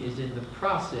brain is in the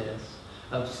process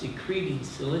of secreting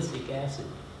silicic acid.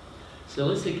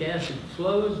 Silicic acid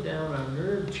flows down our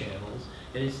nerve channels,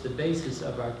 and it's the basis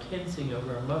of our tensing of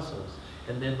our muscles.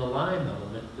 And then the lime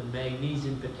element, the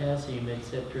magnesium, potassium,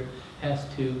 etc., has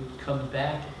to come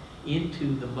back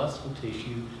into the muscle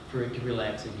tissue for it to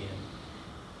relax again.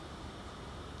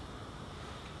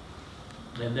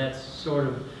 And that's sort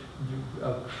of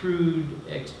a crude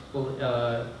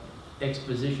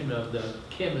exposition of the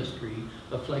chemistry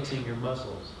of flexing your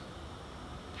muscles.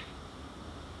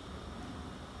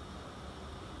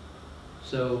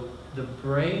 So the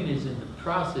brain is in the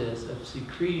process of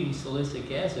secreting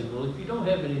silicic acid. Well, if you don't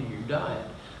have it in your diet,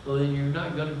 well, then you're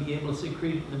not going to be able to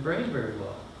secrete it in the brain very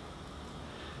well.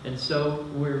 And so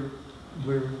we're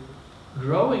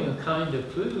growing a kind of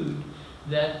food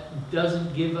that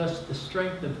doesn't give us the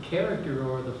strength of character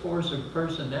or the force of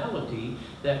personality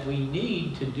that we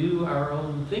need to do our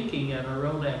own thinking and our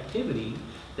own activity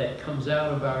that comes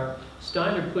out of our,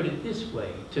 Steiner put it this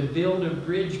way, to build a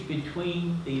bridge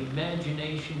between the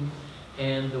imagination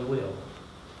and the will.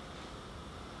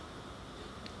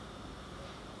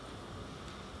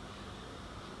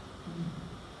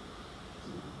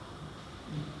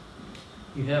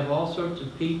 You have all sorts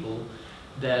of people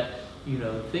that, you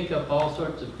know, think up all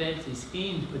sorts of fancy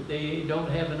schemes, but they don't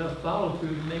have enough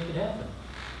follow-through to make it happen.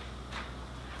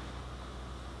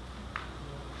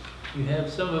 You have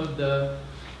some of the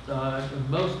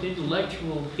most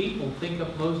intellectual people think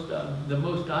up the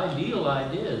most ideal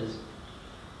ideas,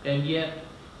 and yet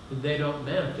they don't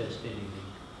manifest anything.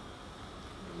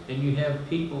 And you have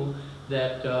people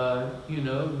that, you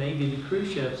know, maybe the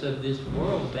Khrushchevs of this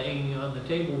world banging on the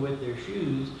table with their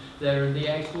shoes that are the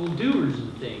actual doers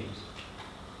of things.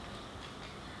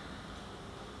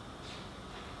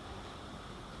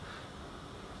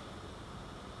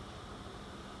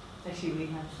 Actually, we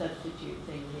have substitute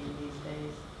thinking these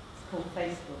days. It's called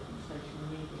Facebook and social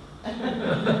media.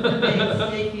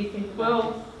 If you think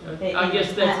Well, I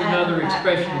guess that's another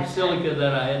expression of silica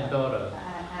that I hadn't thought of.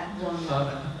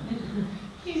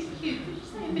 Hugh, could you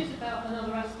say a bit about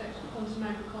another aspect of quantum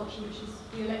agriculture, which is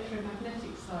the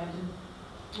electromagnetic side and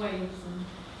waves and...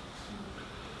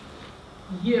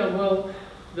 Yeah, well,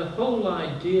 the whole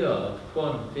idea of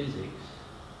quantum physics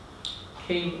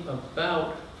came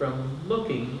about from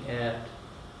looking at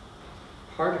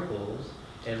particles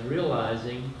and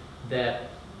realizing that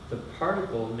the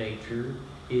particle nature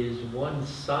is one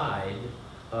side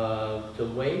of the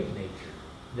wave nature,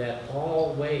 that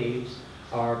all waves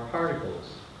are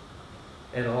particles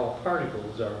and all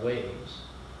particles are waves.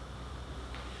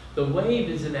 The wave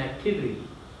is an activity,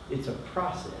 it's a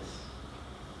process,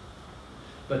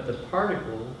 but the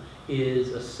particle is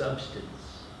a substance.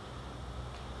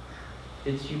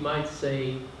 It's, you might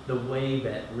say, the wave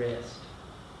at rest.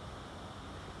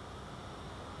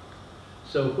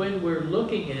 So when we're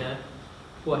looking at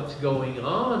what's going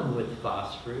on with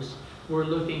phosphorus, we're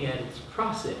looking at its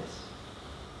process.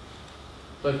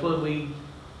 But when we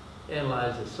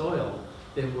analyze the soil,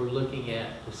 then we're looking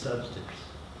at the substance.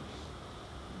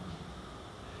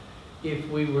 If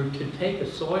we were to take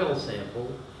a soil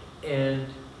sample and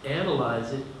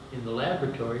analyze it in the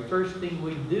laboratory, first thing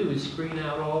we do is screen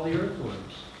out all the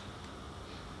earthworms.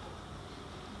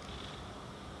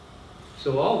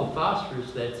 So all the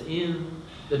phosphorus that's in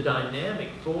the dynamic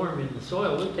form in the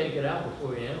soil, we'll take it out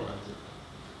before we analyze it.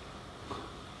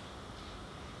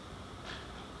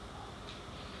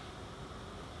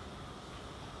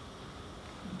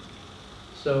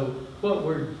 So what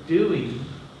we're doing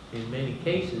in many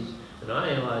cases, and I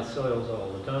analyze soils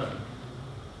all the time,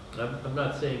 I'm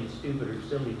not saying it's stupid or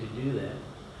silly to do that,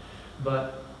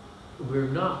 but we're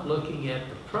not looking at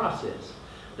the process.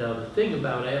 Now the thing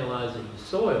about analyzing the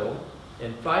soil,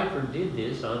 and Pfeiffer did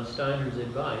this on Steiner's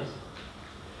advice,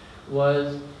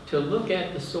 was to look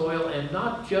at the soil and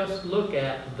not just look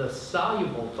at the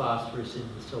soluble phosphorus in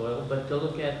the soil, but to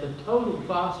look at the total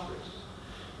phosphorus.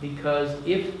 Because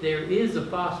if there is a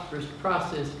phosphorus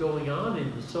process going on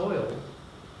in the soil,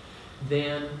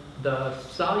 then the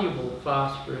soluble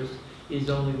phosphorus is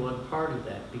only one part of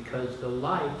that, because the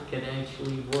life can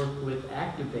actually work with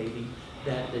activating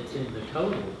that's in the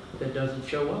total that doesn't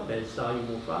show up as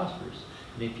soluble phosphorus.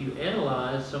 And if you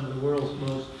analyze some of the world's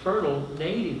most fertile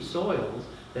native soils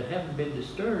that haven't been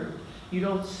disturbed, you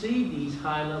don't see these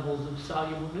high levels of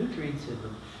soluble nutrients in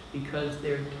them, because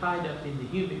they're tied up in the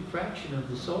humic fraction of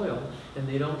the soil and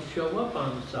they don't show up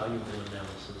on the soluble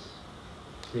analysis.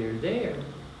 They're there,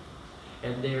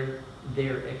 and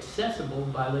they're accessible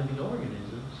by living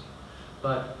organisms,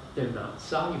 but they're not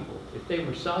soluble. If they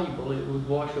were soluble, it would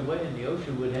wash away and the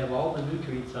ocean would have all the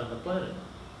nutrients on the planet.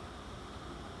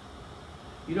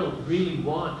 You don't really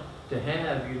want to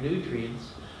have your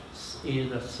nutrients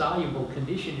in a soluble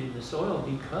condition in the soil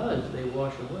because they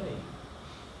wash away.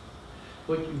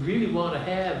 What you really want to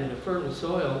have in a fertile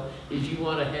soil is you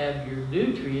want to have your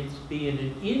nutrients be in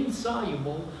an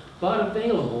insoluble but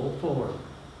available form.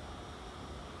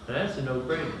 Now, that's a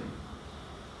no-brainer.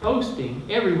 Hosting,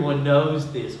 everyone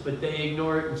knows this, but they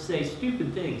ignore it and say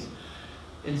stupid things.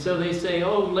 And so they say,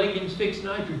 oh, legumes fix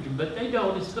nitrogen, but they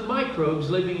don't. It's the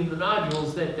microbes living in the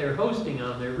nodules that they're hosting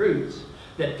on their roots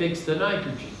that fix the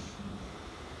nitrogen.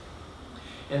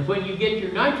 And when you get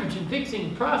your nitrogen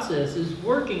fixing processes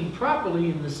working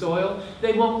properly in the soil,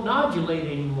 they won't nodulate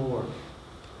anymore.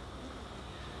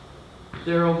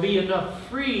 There will be enough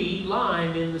free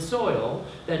lime in the soil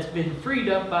that's been freed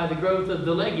up by the growth of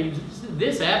the legumes.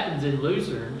 This happens in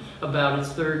lucerne about its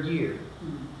 3rd year.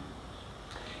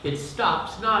 It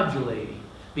stops nodulating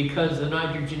because the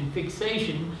nitrogen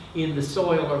fixation in the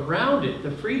soil around it, the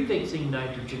free-fixing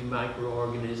nitrogen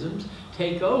microorganisms,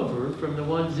 take over from the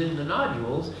ones in the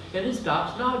nodules, and it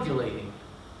stops nodulating.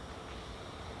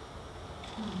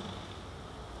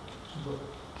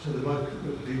 So the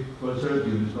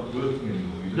rhizobium is not working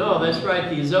anymore? No, that's right.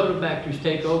 The azotobacters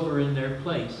take over in their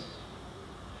place.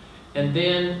 And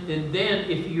then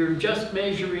if you're just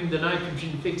measuring the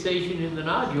nitrogen fixation in the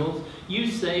nodules, you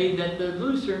say that the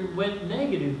lucerne went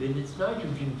negative in its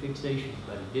nitrogen fixation,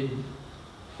 but it didn't.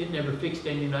 It never fixed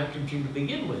any nitrogen to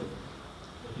begin with.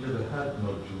 It never had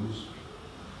nodules.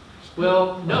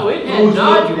 Well, no, it had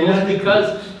nodules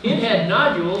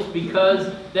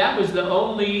because that was the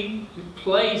only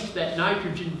place that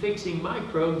nitrogen fixing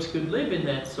microbes could live in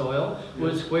that soil,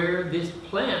 was where this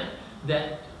plant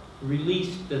that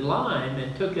released the lime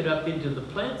and took it up into the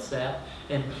plant sap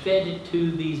and fed it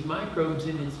to these microbes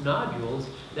in its nodules.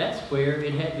 That's where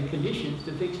it had the conditions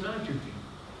to fix nitrogen.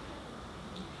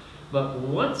 But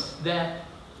once that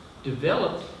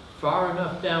developed far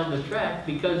enough down the track,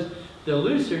 because the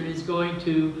lucerne is going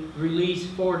to release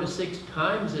 4 to 6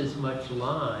 times as much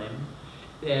lime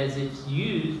as it's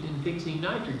used in fixing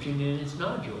nitrogen in its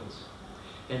nodules.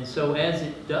 And so as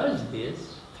it does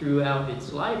this throughout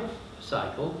its life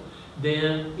cycle,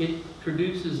 then it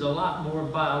produces a lot more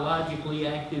biologically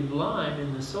active lime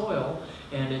in the soil,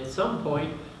 and at some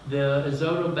point the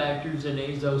azotobacters and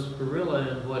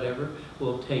azospirilla and whatever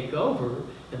will take over,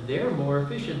 and they're more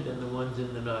efficient than the ones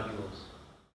in the nodules.